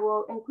application, I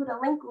will include a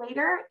link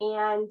later,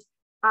 and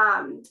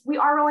we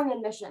are rolling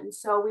admissions.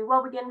 So we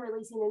will begin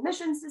releasing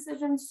admissions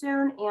decisions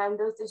soon, and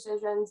those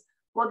decisions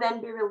will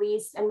then be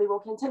released, and we will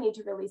continue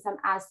to release them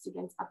as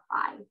students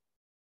apply.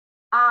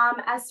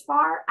 As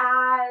far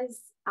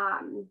as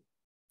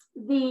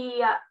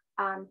the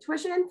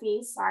tuition and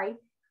fees,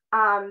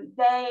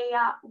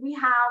 we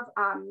have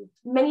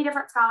many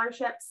different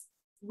scholarships.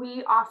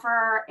 We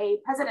offer a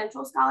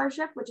presidential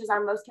scholarship, which is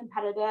our most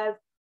competitive,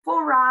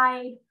 full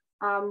ride,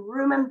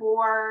 room and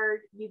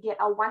board. You get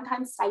a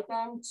one-time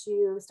stipend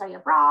to study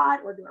abroad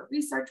or do a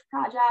research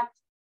project.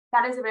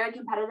 That is a very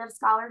competitive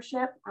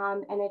scholarship,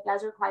 and it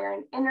does require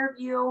an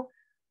interview,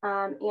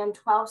 and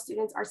 12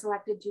 students are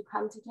selected to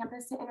come to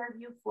campus to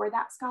interview for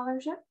that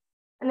scholarship.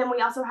 And then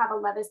we also have a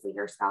Levis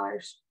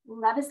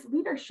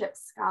Leadership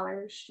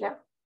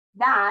Scholarship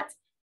that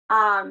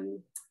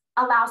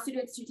allows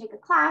students to take a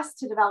class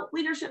to develop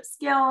leadership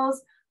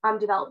skills,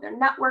 develop their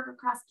network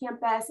across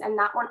campus, and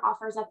that one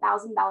offers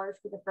 $1,000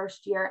 for the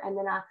first year, and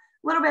then a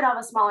little bit of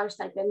a smaller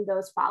stipend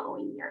those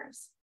following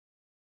years.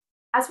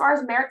 As far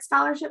as merit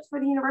scholarships for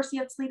the University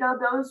of Toledo,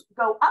 those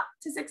go up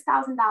to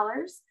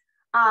 $6,000.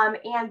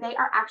 and they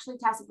are actually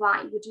test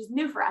blind, which is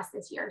new for us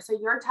this year. So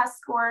your test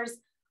scores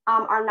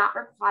are not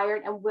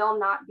required and will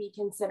not be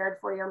considered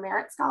for your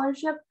merit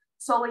scholarship,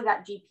 solely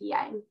that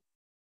GPA.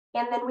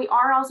 And then we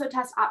are also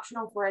test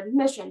optional for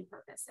admission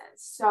purposes.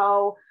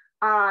 So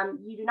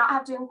you do not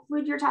have to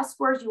include your test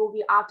scores. You will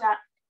be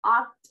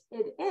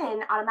opted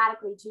in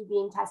automatically to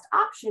being test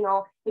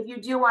optional. If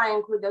you do want to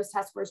include those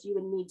test scores, you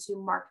would need to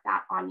mark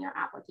that on your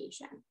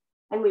application,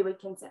 and we would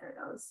consider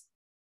those.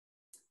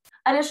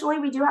 Additionally,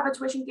 we do have a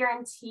tuition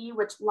guarantee,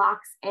 which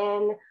locks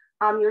in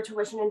your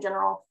tuition and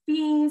general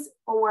fees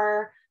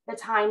for the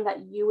time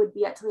that you would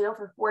be at Toledo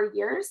for 4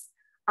 years.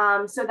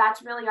 So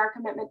that's really our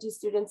commitment to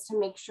students, to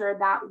make sure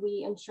that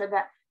we ensure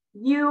that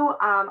you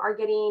are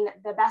getting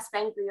the best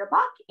bang for your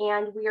buck,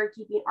 and we are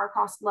keeping our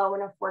costs low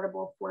and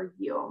affordable for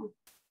you.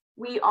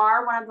 We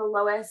are one of the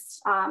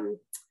lowest,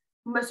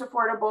 most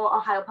affordable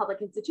Ohio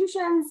public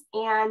institutions,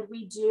 and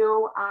we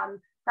do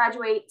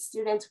graduate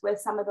students with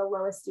some of the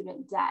lowest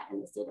student debt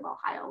in the state of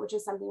Ohio, which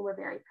is something we're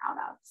very proud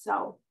of.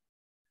 So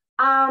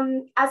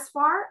as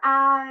far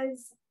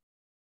as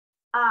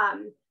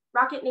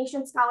Rocket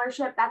Nation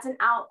Scholarship, that's an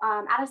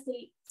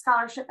out-of-state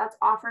scholarship that's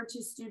offered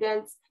to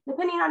students.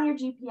 Depending on your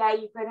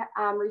GPA, you could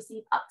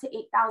receive up to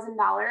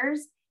 $8,000.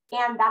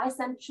 And that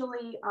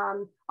essentially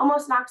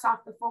almost knocks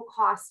off the full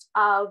cost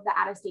of the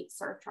out-of-state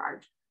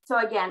surcharge. So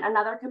again,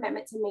 another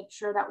commitment to make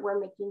sure that we're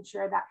making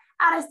sure that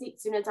out-of-state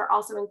students are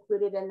also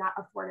included in that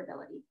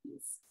affordability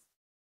piece.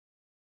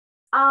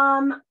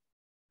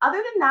 Other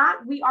than that,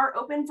 we are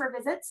open for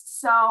visits.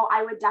 So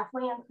I would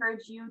definitely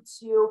encourage you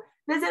to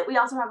visit. We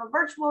also have a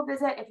virtual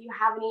visit if you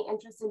have any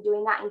interest in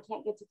doing that and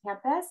can't get to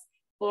campus.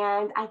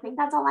 And I think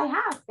that's all I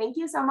have. Thank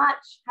you so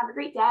much. Have a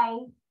great day.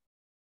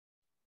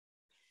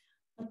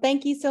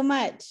 Thank you so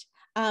much.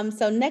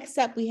 So next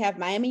up, we have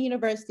Miami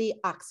University,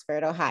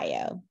 Oxford,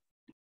 Ohio.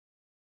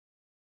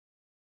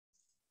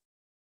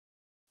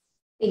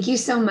 Thank you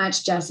so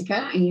much,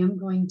 Jessica. I am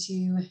going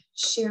to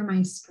share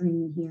my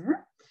screen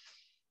here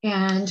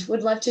and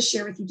would love to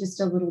share with you just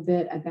a little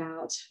bit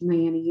about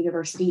Miami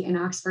University in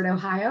Oxford,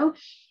 Ohio.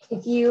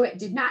 If you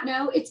did not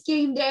know, it's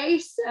game day,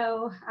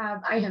 so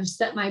I have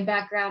set my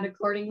background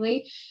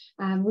accordingly.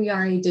 We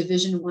are a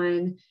Division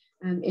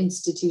I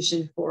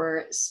institution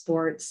for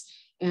sports,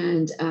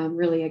 and I'm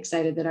really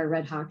excited that our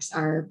Red Hawks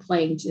are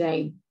playing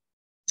today.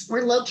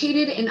 We're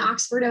located in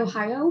Oxford,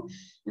 Ohio.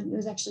 It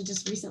was actually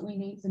just recently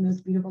named the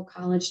most beautiful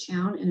college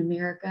town in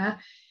America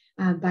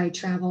by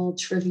Travel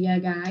Trivia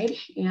Guide.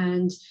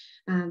 And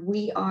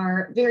we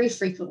are very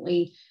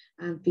frequently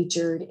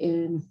featured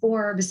in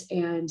Forbes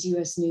and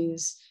US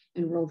News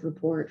and World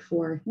Report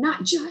for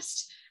not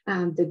just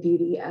the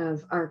beauty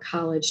of our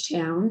college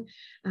town,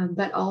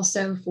 but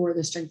also for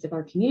the strength of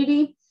our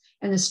community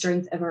and the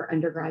strength of our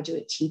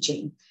undergraduate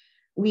teaching.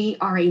 We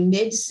are a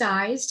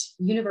mid-sized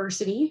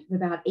university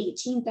with about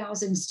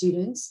 18,000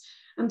 students.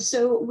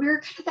 So we're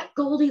kind of that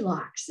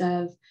Goldilocks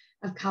of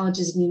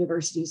colleges and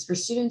universities for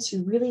students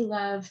who really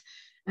love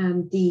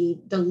the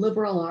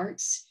liberal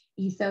arts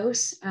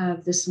ethos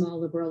of the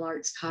small liberal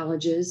arts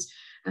colleges,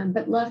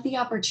 but love the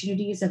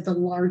opportunities of the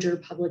larger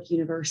public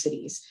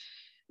universities.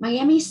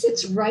 Miami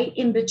sits right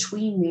in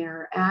between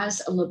there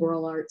as a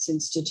liberal arts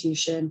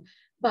institution,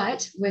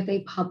 but with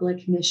a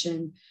public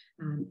mission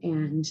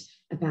and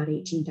about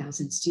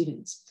 18,000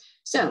 students.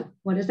 So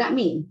what does that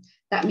mean?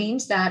 That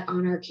means that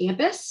on our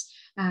campus,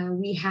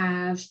 we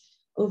have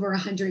over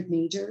 100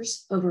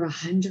 majors, over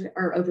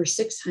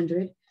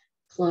 600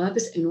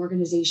 clubs and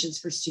organizations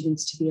for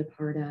students to be a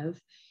part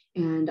of,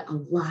 and a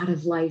lot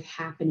of life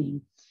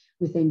happening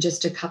within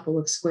just a couple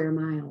of square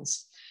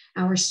miles.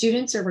 Our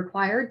students are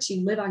required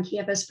to live on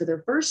campus for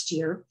their first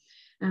year,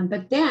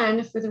 but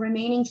then for the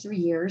remaining 3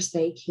 years,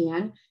 they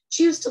can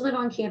choose to live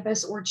on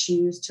campus or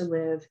choose to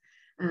live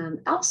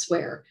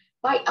elsewhere.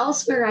 By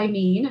elsewhere, I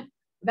mean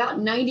about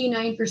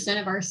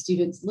 99% of our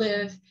students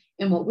live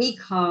in what we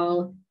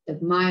call the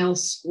mile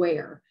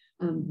square,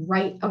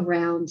 right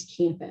around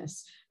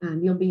campus.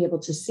 You'll be able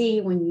to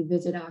see when you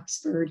visit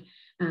Oxford,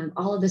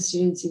 all of the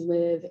students who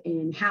live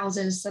in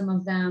houses, some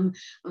of them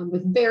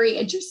with very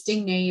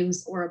interesting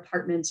names or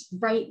apartments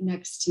right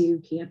next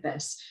to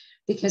campus,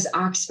 because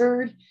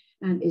Oxford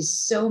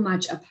is so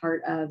much a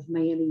part of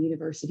Miami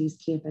University's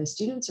campus.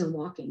 Students are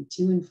walking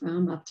to and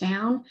from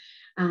uptown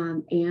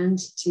and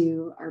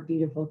to our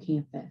beautiful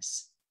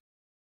campus.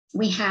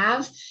 We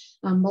have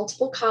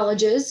multiple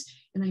colleges,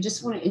 and I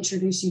just want to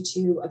introduce you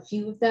to a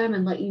few of them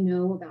and let you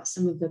know about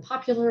some of the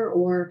popular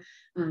or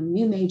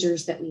new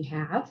majors that we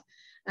have.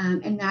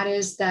 And that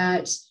is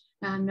that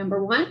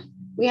number one,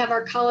 we have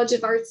our College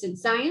of Arts and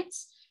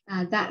Science.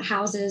 That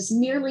houses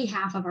nearly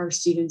half of our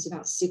students,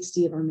 about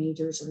 60 of our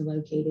majors are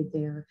located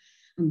there.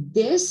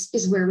 This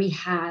is where we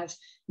have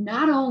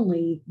not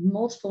only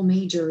multiple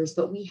majors,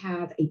 but we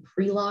have a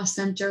pre-law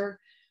center,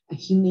 a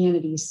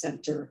humanities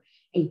center,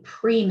 a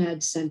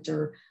pre-med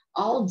center,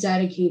 all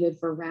dedicated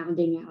for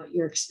rounding out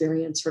your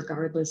experience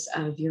regardless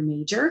of your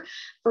major,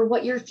 for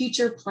what your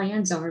future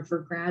plans are for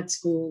grad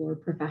school or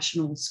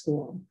professional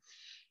school.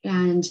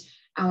 And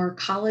our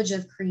College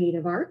of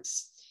Creative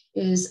Arts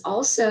is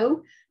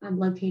also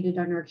located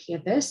on our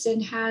campus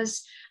and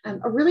has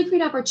a really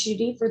great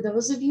opportunity for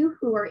those of you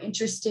who are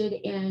interested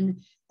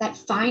in that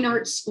fine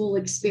arts school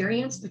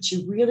experience, but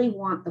you really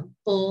want the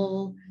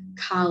full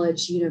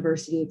college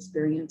university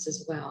experience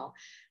as well.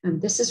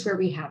 This is where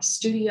we have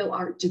studio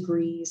art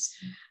degrees.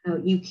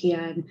 You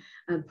can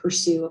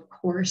pursue, of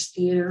course,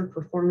 theater,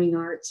 performing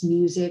arts,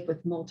 music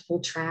with multiple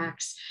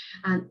tracks.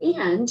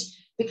 And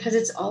because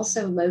it's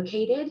also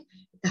located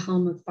at the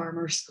home of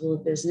Farmer School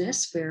of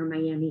Business, where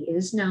Miami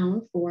is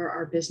known for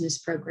our business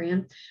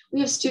program, we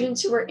have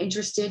students who are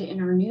interested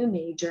in our new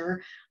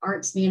major,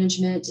 arts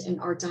management and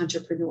arts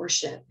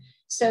entrepreneurship.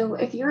 So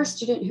if you're a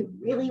student who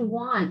really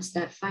wants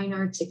that fine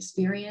arts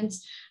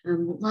experience,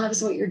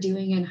 loves what you're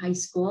doing in high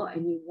school,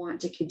 and you want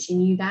to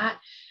continue that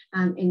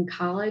in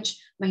college,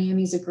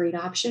 Miami is a great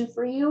option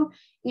for you.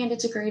 And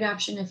it's a great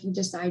option if you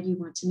decide you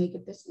want to make a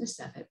business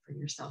of it for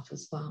yourself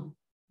as well.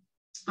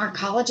 Our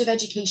College of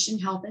Education,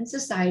 Health, and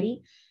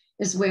Society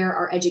is where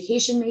our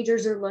education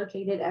majors are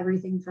located,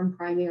 everything from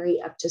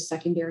primary up to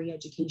secondary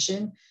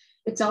education.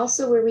 It's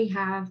also where we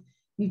have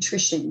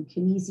nutrition,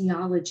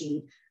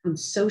 kinesiology,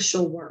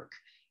 social work.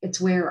 It's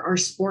where our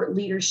sport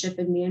leadership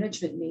and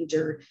management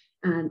major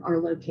are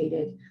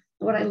located.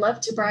 What I love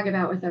to brag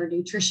about with our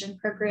nutrition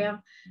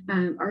program,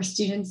 our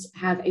students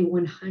have a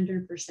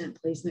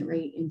 100% placement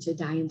rate into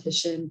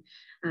dietitian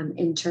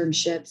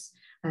internships.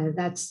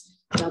 That's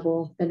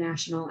double the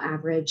national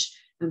average.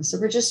 So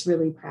we're just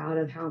really proud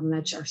of how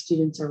much our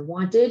students are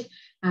wanted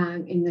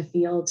in the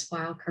fields,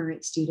 while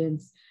current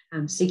students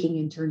seeking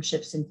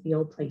internships and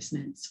field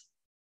placements.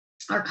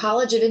 Our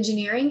College of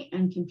Engineering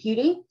and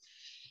Computing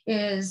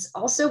is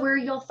also where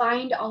you'll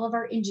find all of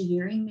our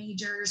engineering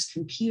majors,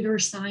 computer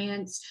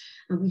science.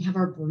 We have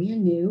our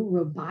brand new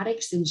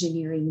robotics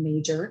engineering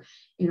major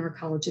in our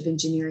College of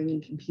Engineering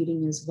and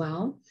Computing as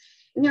well.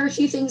 And there are a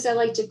few things I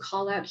like to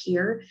call out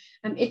here.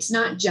 It's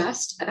not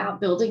just about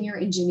building your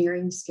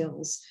engineering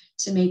skills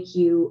to make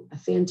you a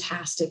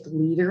fantastic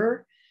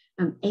leader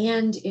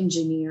and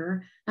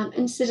engineer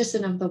and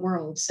citizen of the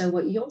world. So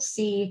what you'll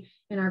see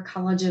in our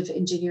College of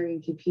Engineering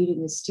and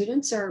Computing is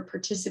students are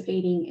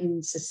participating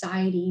in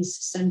societies,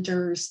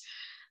 centers,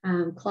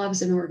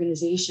 clubs, and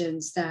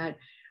organizations that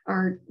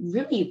are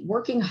really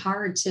working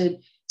hard to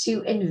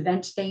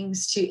invent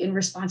things in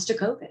response to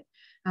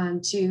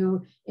COVID,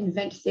 to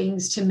invent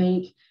things to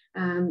make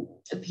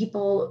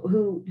people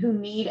who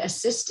need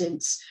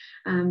assistance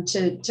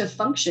to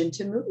function,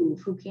 to move,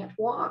 who can't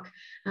walk,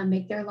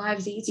 make their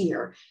lives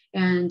easier.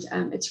 And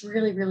it's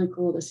really, really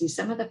cool to see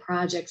some of the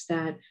projects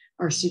that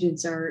our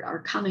students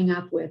are coming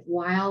up with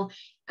while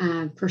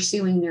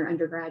pursuing their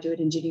undergraduate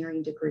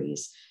engineering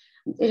degrees.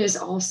 It is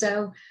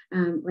also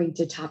ranked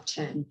a top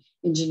 10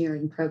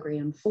 engineering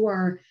program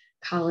for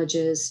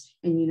colleges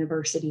and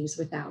universities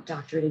without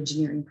doctorate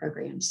engineering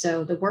programs.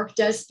 So the work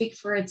does speak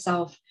for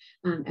itself,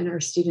 and our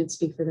students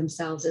speak for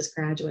themselves as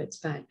graduates,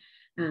 but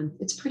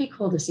it's pretty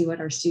cool to see what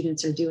our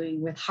students are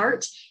doing with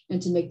heart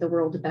and to make the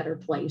world a better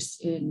place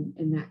in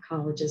that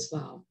college as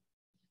well.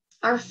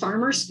 Our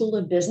Farmer School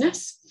of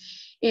Business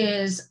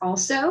is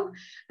also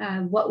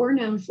what we're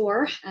known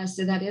for.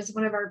 So that is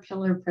one of our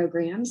pillar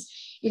programs.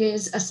 It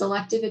is a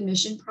selective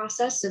admission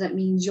process. So that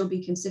means you'll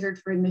be considered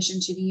for admission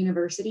to the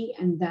university,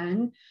 and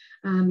then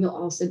you'll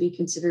also be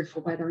considered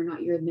for whether or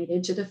not you're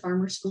admitted to the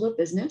Farmer School of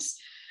Business.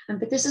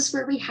 But this is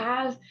where we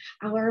have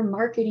our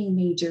marketing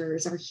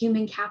majors, our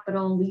human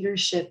capital,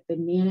 leadership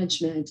and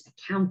management,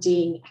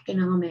 accounting,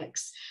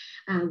 economics.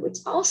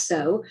 It's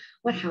also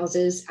what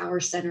houses our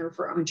Center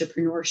for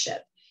Entrepreneurship.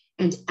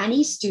 And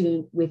any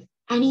student with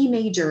any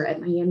major at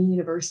Miami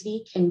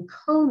University can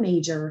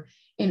co-major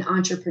in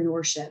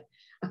entrepreneurship.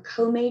 A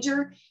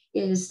co-major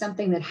is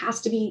something that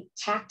has to be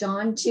tacked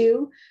on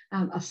to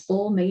a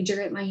full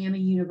major at Miami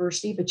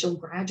University, but you'll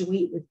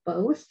graduate with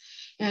both.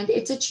 And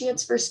it's a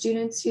chance for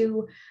students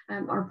who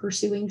are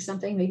pursuing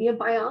something, maybe a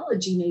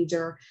biology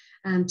major,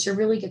 to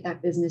really get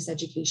that business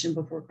education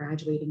before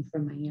graduating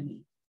from Miami.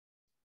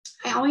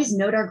 I always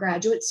note our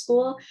graduate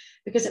school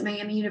because at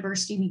Miami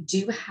University, we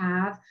do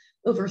have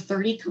over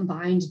 30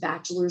 combined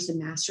bachelor's and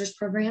master's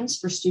programs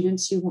for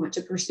students who want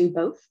to pursue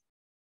both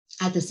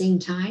at the same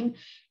time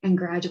and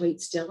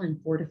graduate still in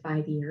 4 to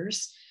 5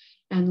 years.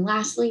 And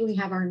lastly, we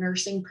have our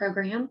nursing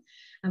program.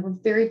 And we're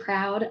very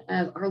proud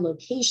of our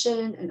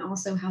location and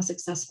also how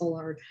successful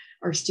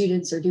our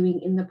students are doing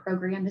in the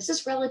program. This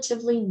is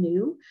relatively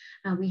new.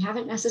 We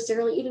haven't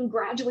necessarily even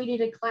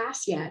graduated a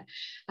class yet,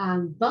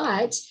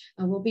 but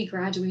we'll be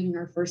graduating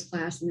our first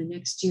class in the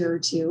next year or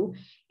two.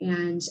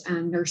 And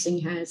nursing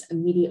has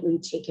immediately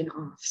taken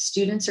off.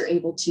 Students are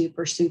able to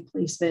pursue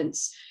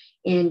placements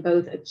in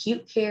both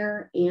acute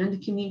care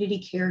and community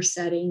care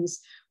settings.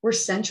 We're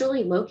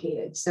centrally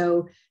located,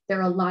 so there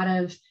are a lot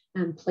of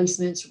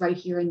placements right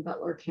here in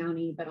Butler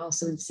County, but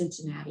also in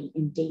Cincinnati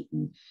and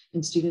Dayton,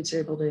 and students are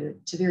able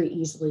to very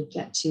easily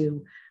get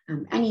to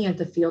any of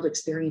the field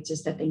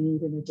experiences that they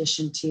need in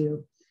addition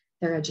to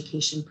their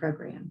education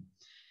program.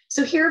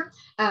 So here,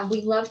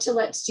 we love to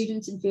let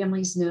students and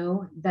families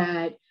know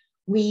that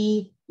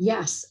we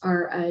yes,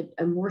 are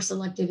a more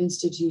selective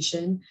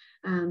institution,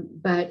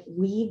 but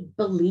we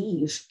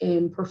believe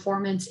in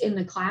performance in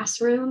the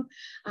classroom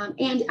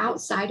and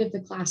outside of the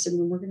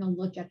classroom. We're going to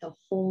look at the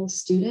whole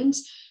student,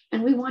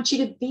 and we want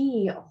you to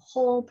be a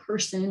whole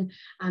person,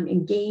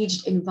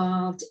 engaged,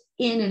 involved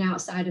in and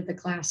outside of the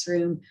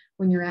classroom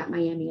when you're at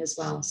Miami as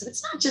well. So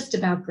it's not just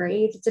about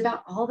grades, it's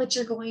about all that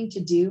you're going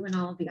to do and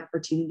all of the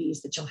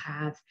opportunities that you'll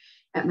have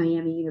at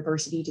Miami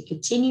University to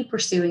continue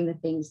pursuing the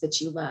things that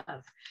you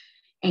love.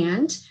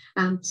 And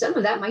some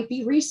of that might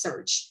be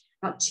research.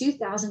 About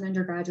 2,000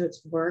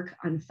 undergraduates work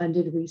on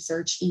funded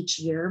research each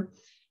year.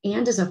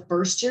 And as a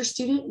first-year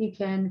student, you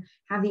can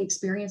have the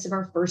experience of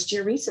our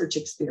first-year research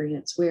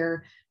experience,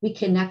 where we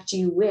connect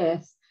you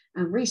with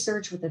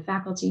research with a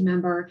faculty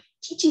member,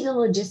 teach you the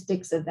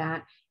logistics of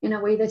that in a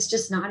way that's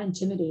just not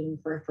intimidating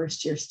for a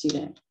first-year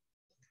student.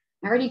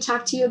 I already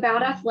talked to you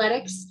about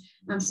athletics.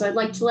 So I'd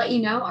like to let you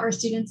know our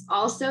students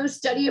also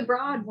study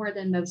abroad more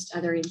than most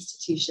other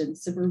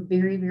institutions. So we're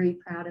very, very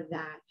proud of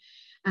that.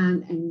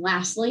 And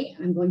lastly,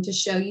 I'm going to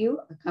show you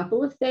a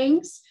couple of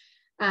things.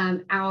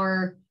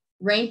 Our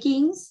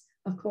rankings,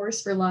 of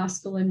course, for law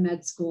school and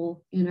med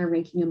school, and our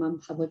ranking among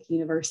public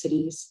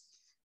universities,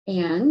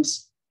 and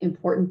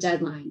important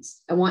deadlines.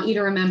 I want you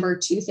to remember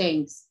two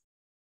things.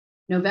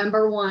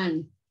 November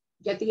 1,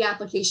 get the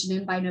application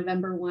in by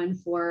November 1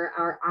 for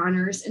our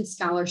honors and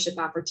scholarship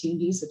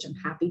opportunities, which I'm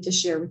happy to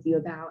share with you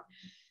about.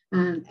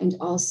 And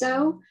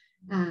also,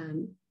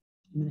 I'm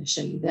going to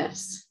show you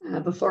this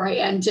before I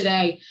end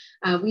today.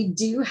 We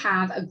do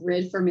have a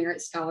grid for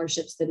merit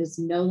scholarships that is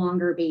no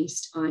longer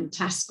based on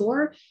test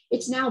score.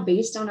 It's now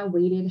based on a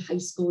weighted high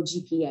school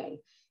GPA.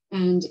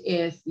 And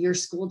if your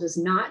school does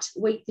not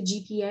weight the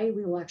GPA,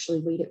 we will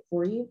actually weight it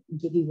for you and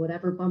give you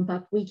whatever bump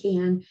up we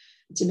can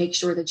to make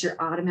sure that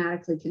you're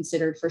automatically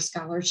considered for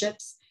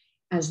scholarships,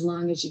 as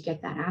long as you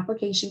get that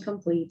application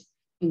complete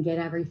and get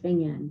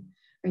everything in.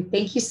 All right,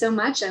 thank you so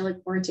much. I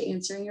look forward to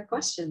answering your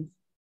questions.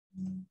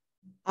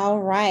 All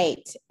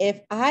right.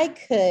 If I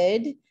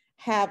could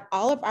have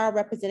all of our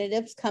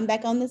representatives come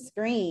back on the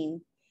screen.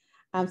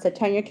 So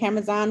turn your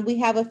cameras on. We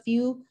have a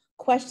few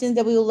questions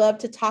that we would love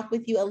to talk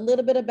with you a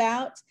little bit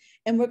about,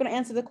 and we're going to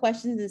answer the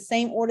questions in the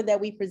same order that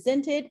we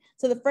presented.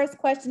 So the first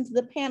question to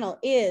the panel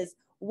is,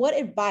 what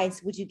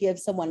advice would you give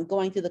someone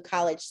going through the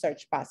college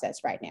search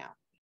process right now?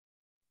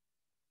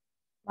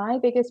 My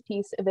biggest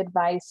piece of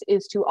advice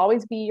is to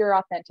always be your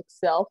authentic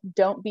self.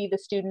 Don't be the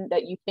student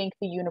that you think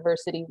the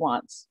university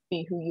wants.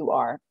 Be who you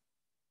are.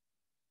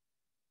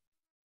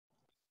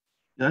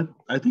 Yeah,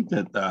 I think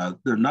that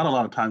there are not a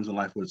lot of times in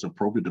life where it's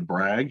appropriate to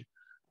brag,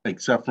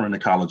 except for in the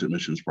college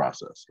admissions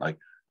process. Like,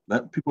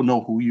 let people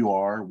know who you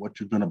are, what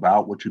you've been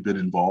about, what you've been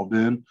involved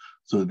in,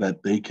 so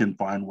that they can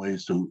find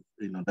ways to,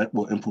 that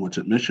will influence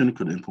admission,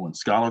 could influence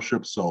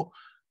scholarships. So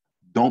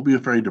don't be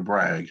afraid to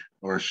brag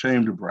or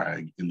ashamed to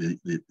brag in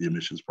the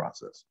admissions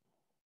process.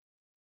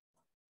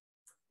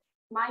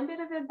 My bit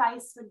of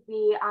advice would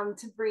be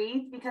to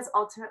breathe, because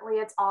ultimately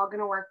it's all going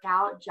to work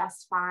out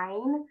just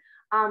fine.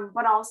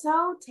 But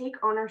also take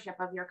ownership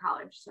of your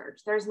college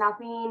search. There's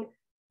nothing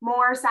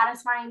more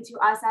satisfying to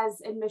us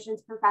as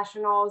admissions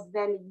professionals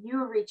than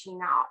you reaching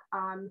out.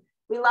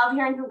 We love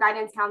hearing from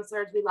guidance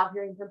counselors. We love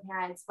hearing from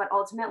parents, but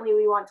ultimately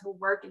we want to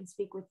work and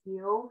speak with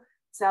you.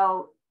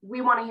 So we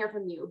want to hear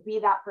from you. Be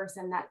that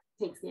person that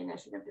takes the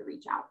initiative to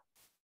reach out.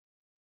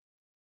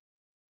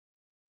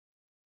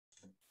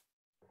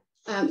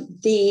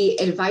 The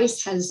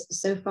advice has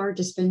so far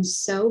just been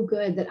so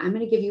good that I'm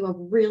going to give you a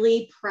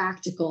really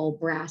practical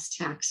brass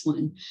tacks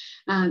one.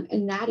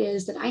 And that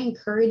is that I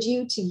encourage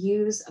you to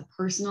use a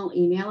personal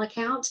email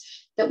account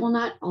that will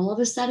not all of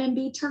a sudden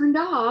be turned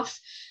off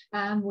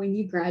when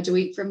you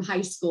graduate from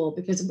high school,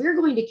 because we're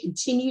going to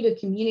continue to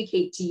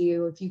communicate to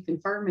you if you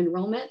confirm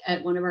enrollment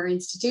at one of our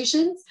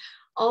institutions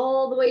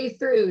all the way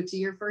through to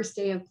your first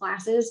day of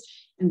classes.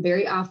 And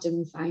very often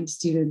we find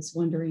students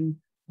wondering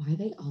why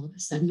they all of a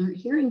sudden aren't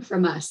hearing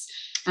from us.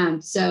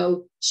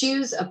 So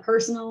choose a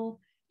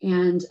personal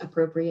and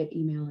appropriate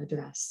email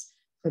address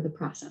for the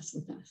process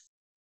with us.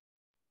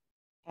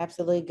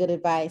 Absolutely good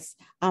advice.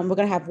 We're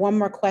going to have one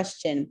more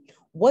question.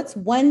 What's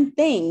one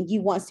thing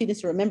you want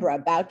students to remember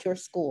about your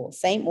school?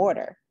 Same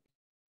order.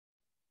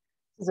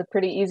 This is a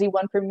pretty easy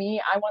one for me.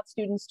 I want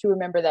students to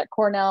remember that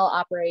Cornell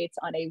operates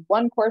on a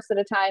one course at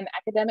a time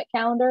academic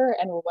calendar,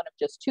 and we're one of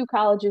just 2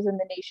 colleges in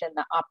the nation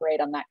that operate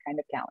on that kind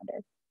of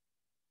calendar.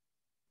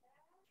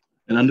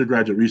 And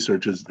undergraduate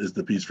research is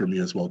the piece for me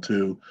as well,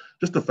 too.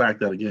 Just the fact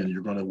that, again,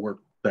 you're going to work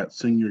that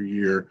senior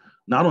year,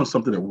 not on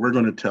something that we're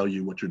going to tell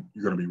you what you're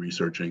going to be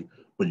researching,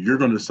 but you're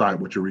going to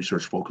decide what your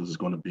research focus is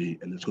going to be,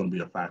 and there's going to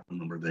be a faculty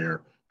member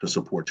there to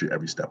support you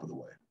every step of the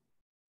way.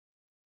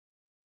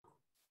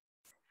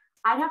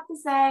 I'd have to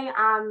say,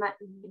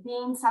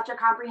 being such a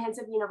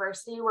comprehensive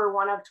university, we're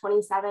one of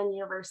 27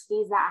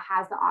 universities that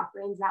has the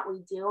offerings that we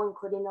do,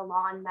 including the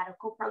law and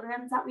medical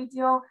programs that we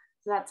do.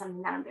 So that's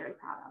something that I'm very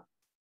proud of.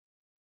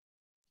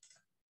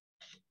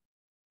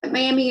 At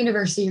Miami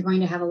University, you're going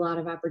to have a lot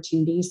of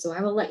opportunities, so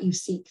I will let you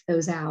seek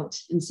those out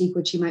and seek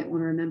what you might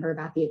want to remember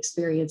about the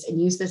experience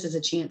and use this as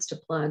a chance to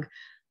plug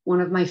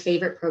one of my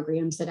favorite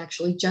programs that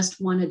actually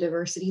just won a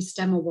Diversity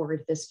STEM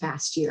Award this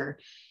past year.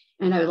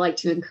 And I would like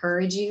to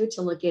encourage you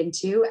to look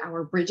into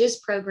our Bridges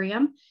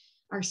program.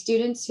 Our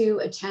students who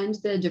attend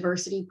the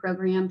diversity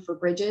program for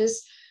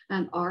Bridges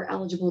are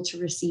eligible to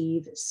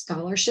receive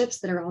scholarships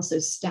that are also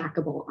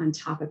stackable on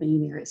top of any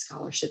merit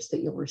scholarships that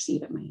you'll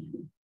receive at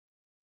Miami.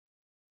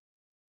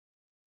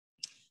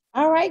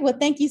 All right, well,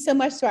 thank you so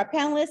much to our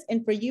panelists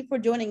and for you for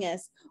joining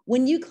us.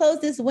 When you close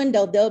this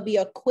window, there'll be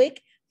a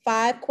quick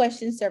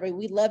 5-question survey.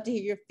 We'd love to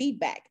hear your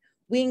feedback.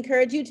 We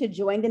encourage you to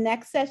join the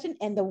next session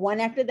and the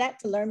one after that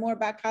to learn more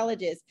about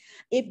colleges.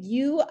 If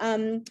you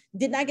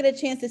did not get a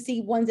chance to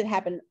see ones that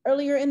happened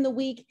earlier in the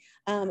week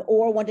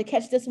or want to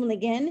catch this one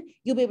again,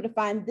 you'll be able to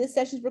find this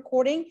session's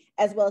recording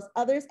as well as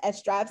others at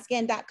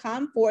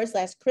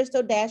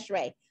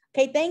strivescan.com/Cristo-Rey.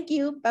 Okay, thank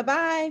you.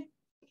 Bye-bye.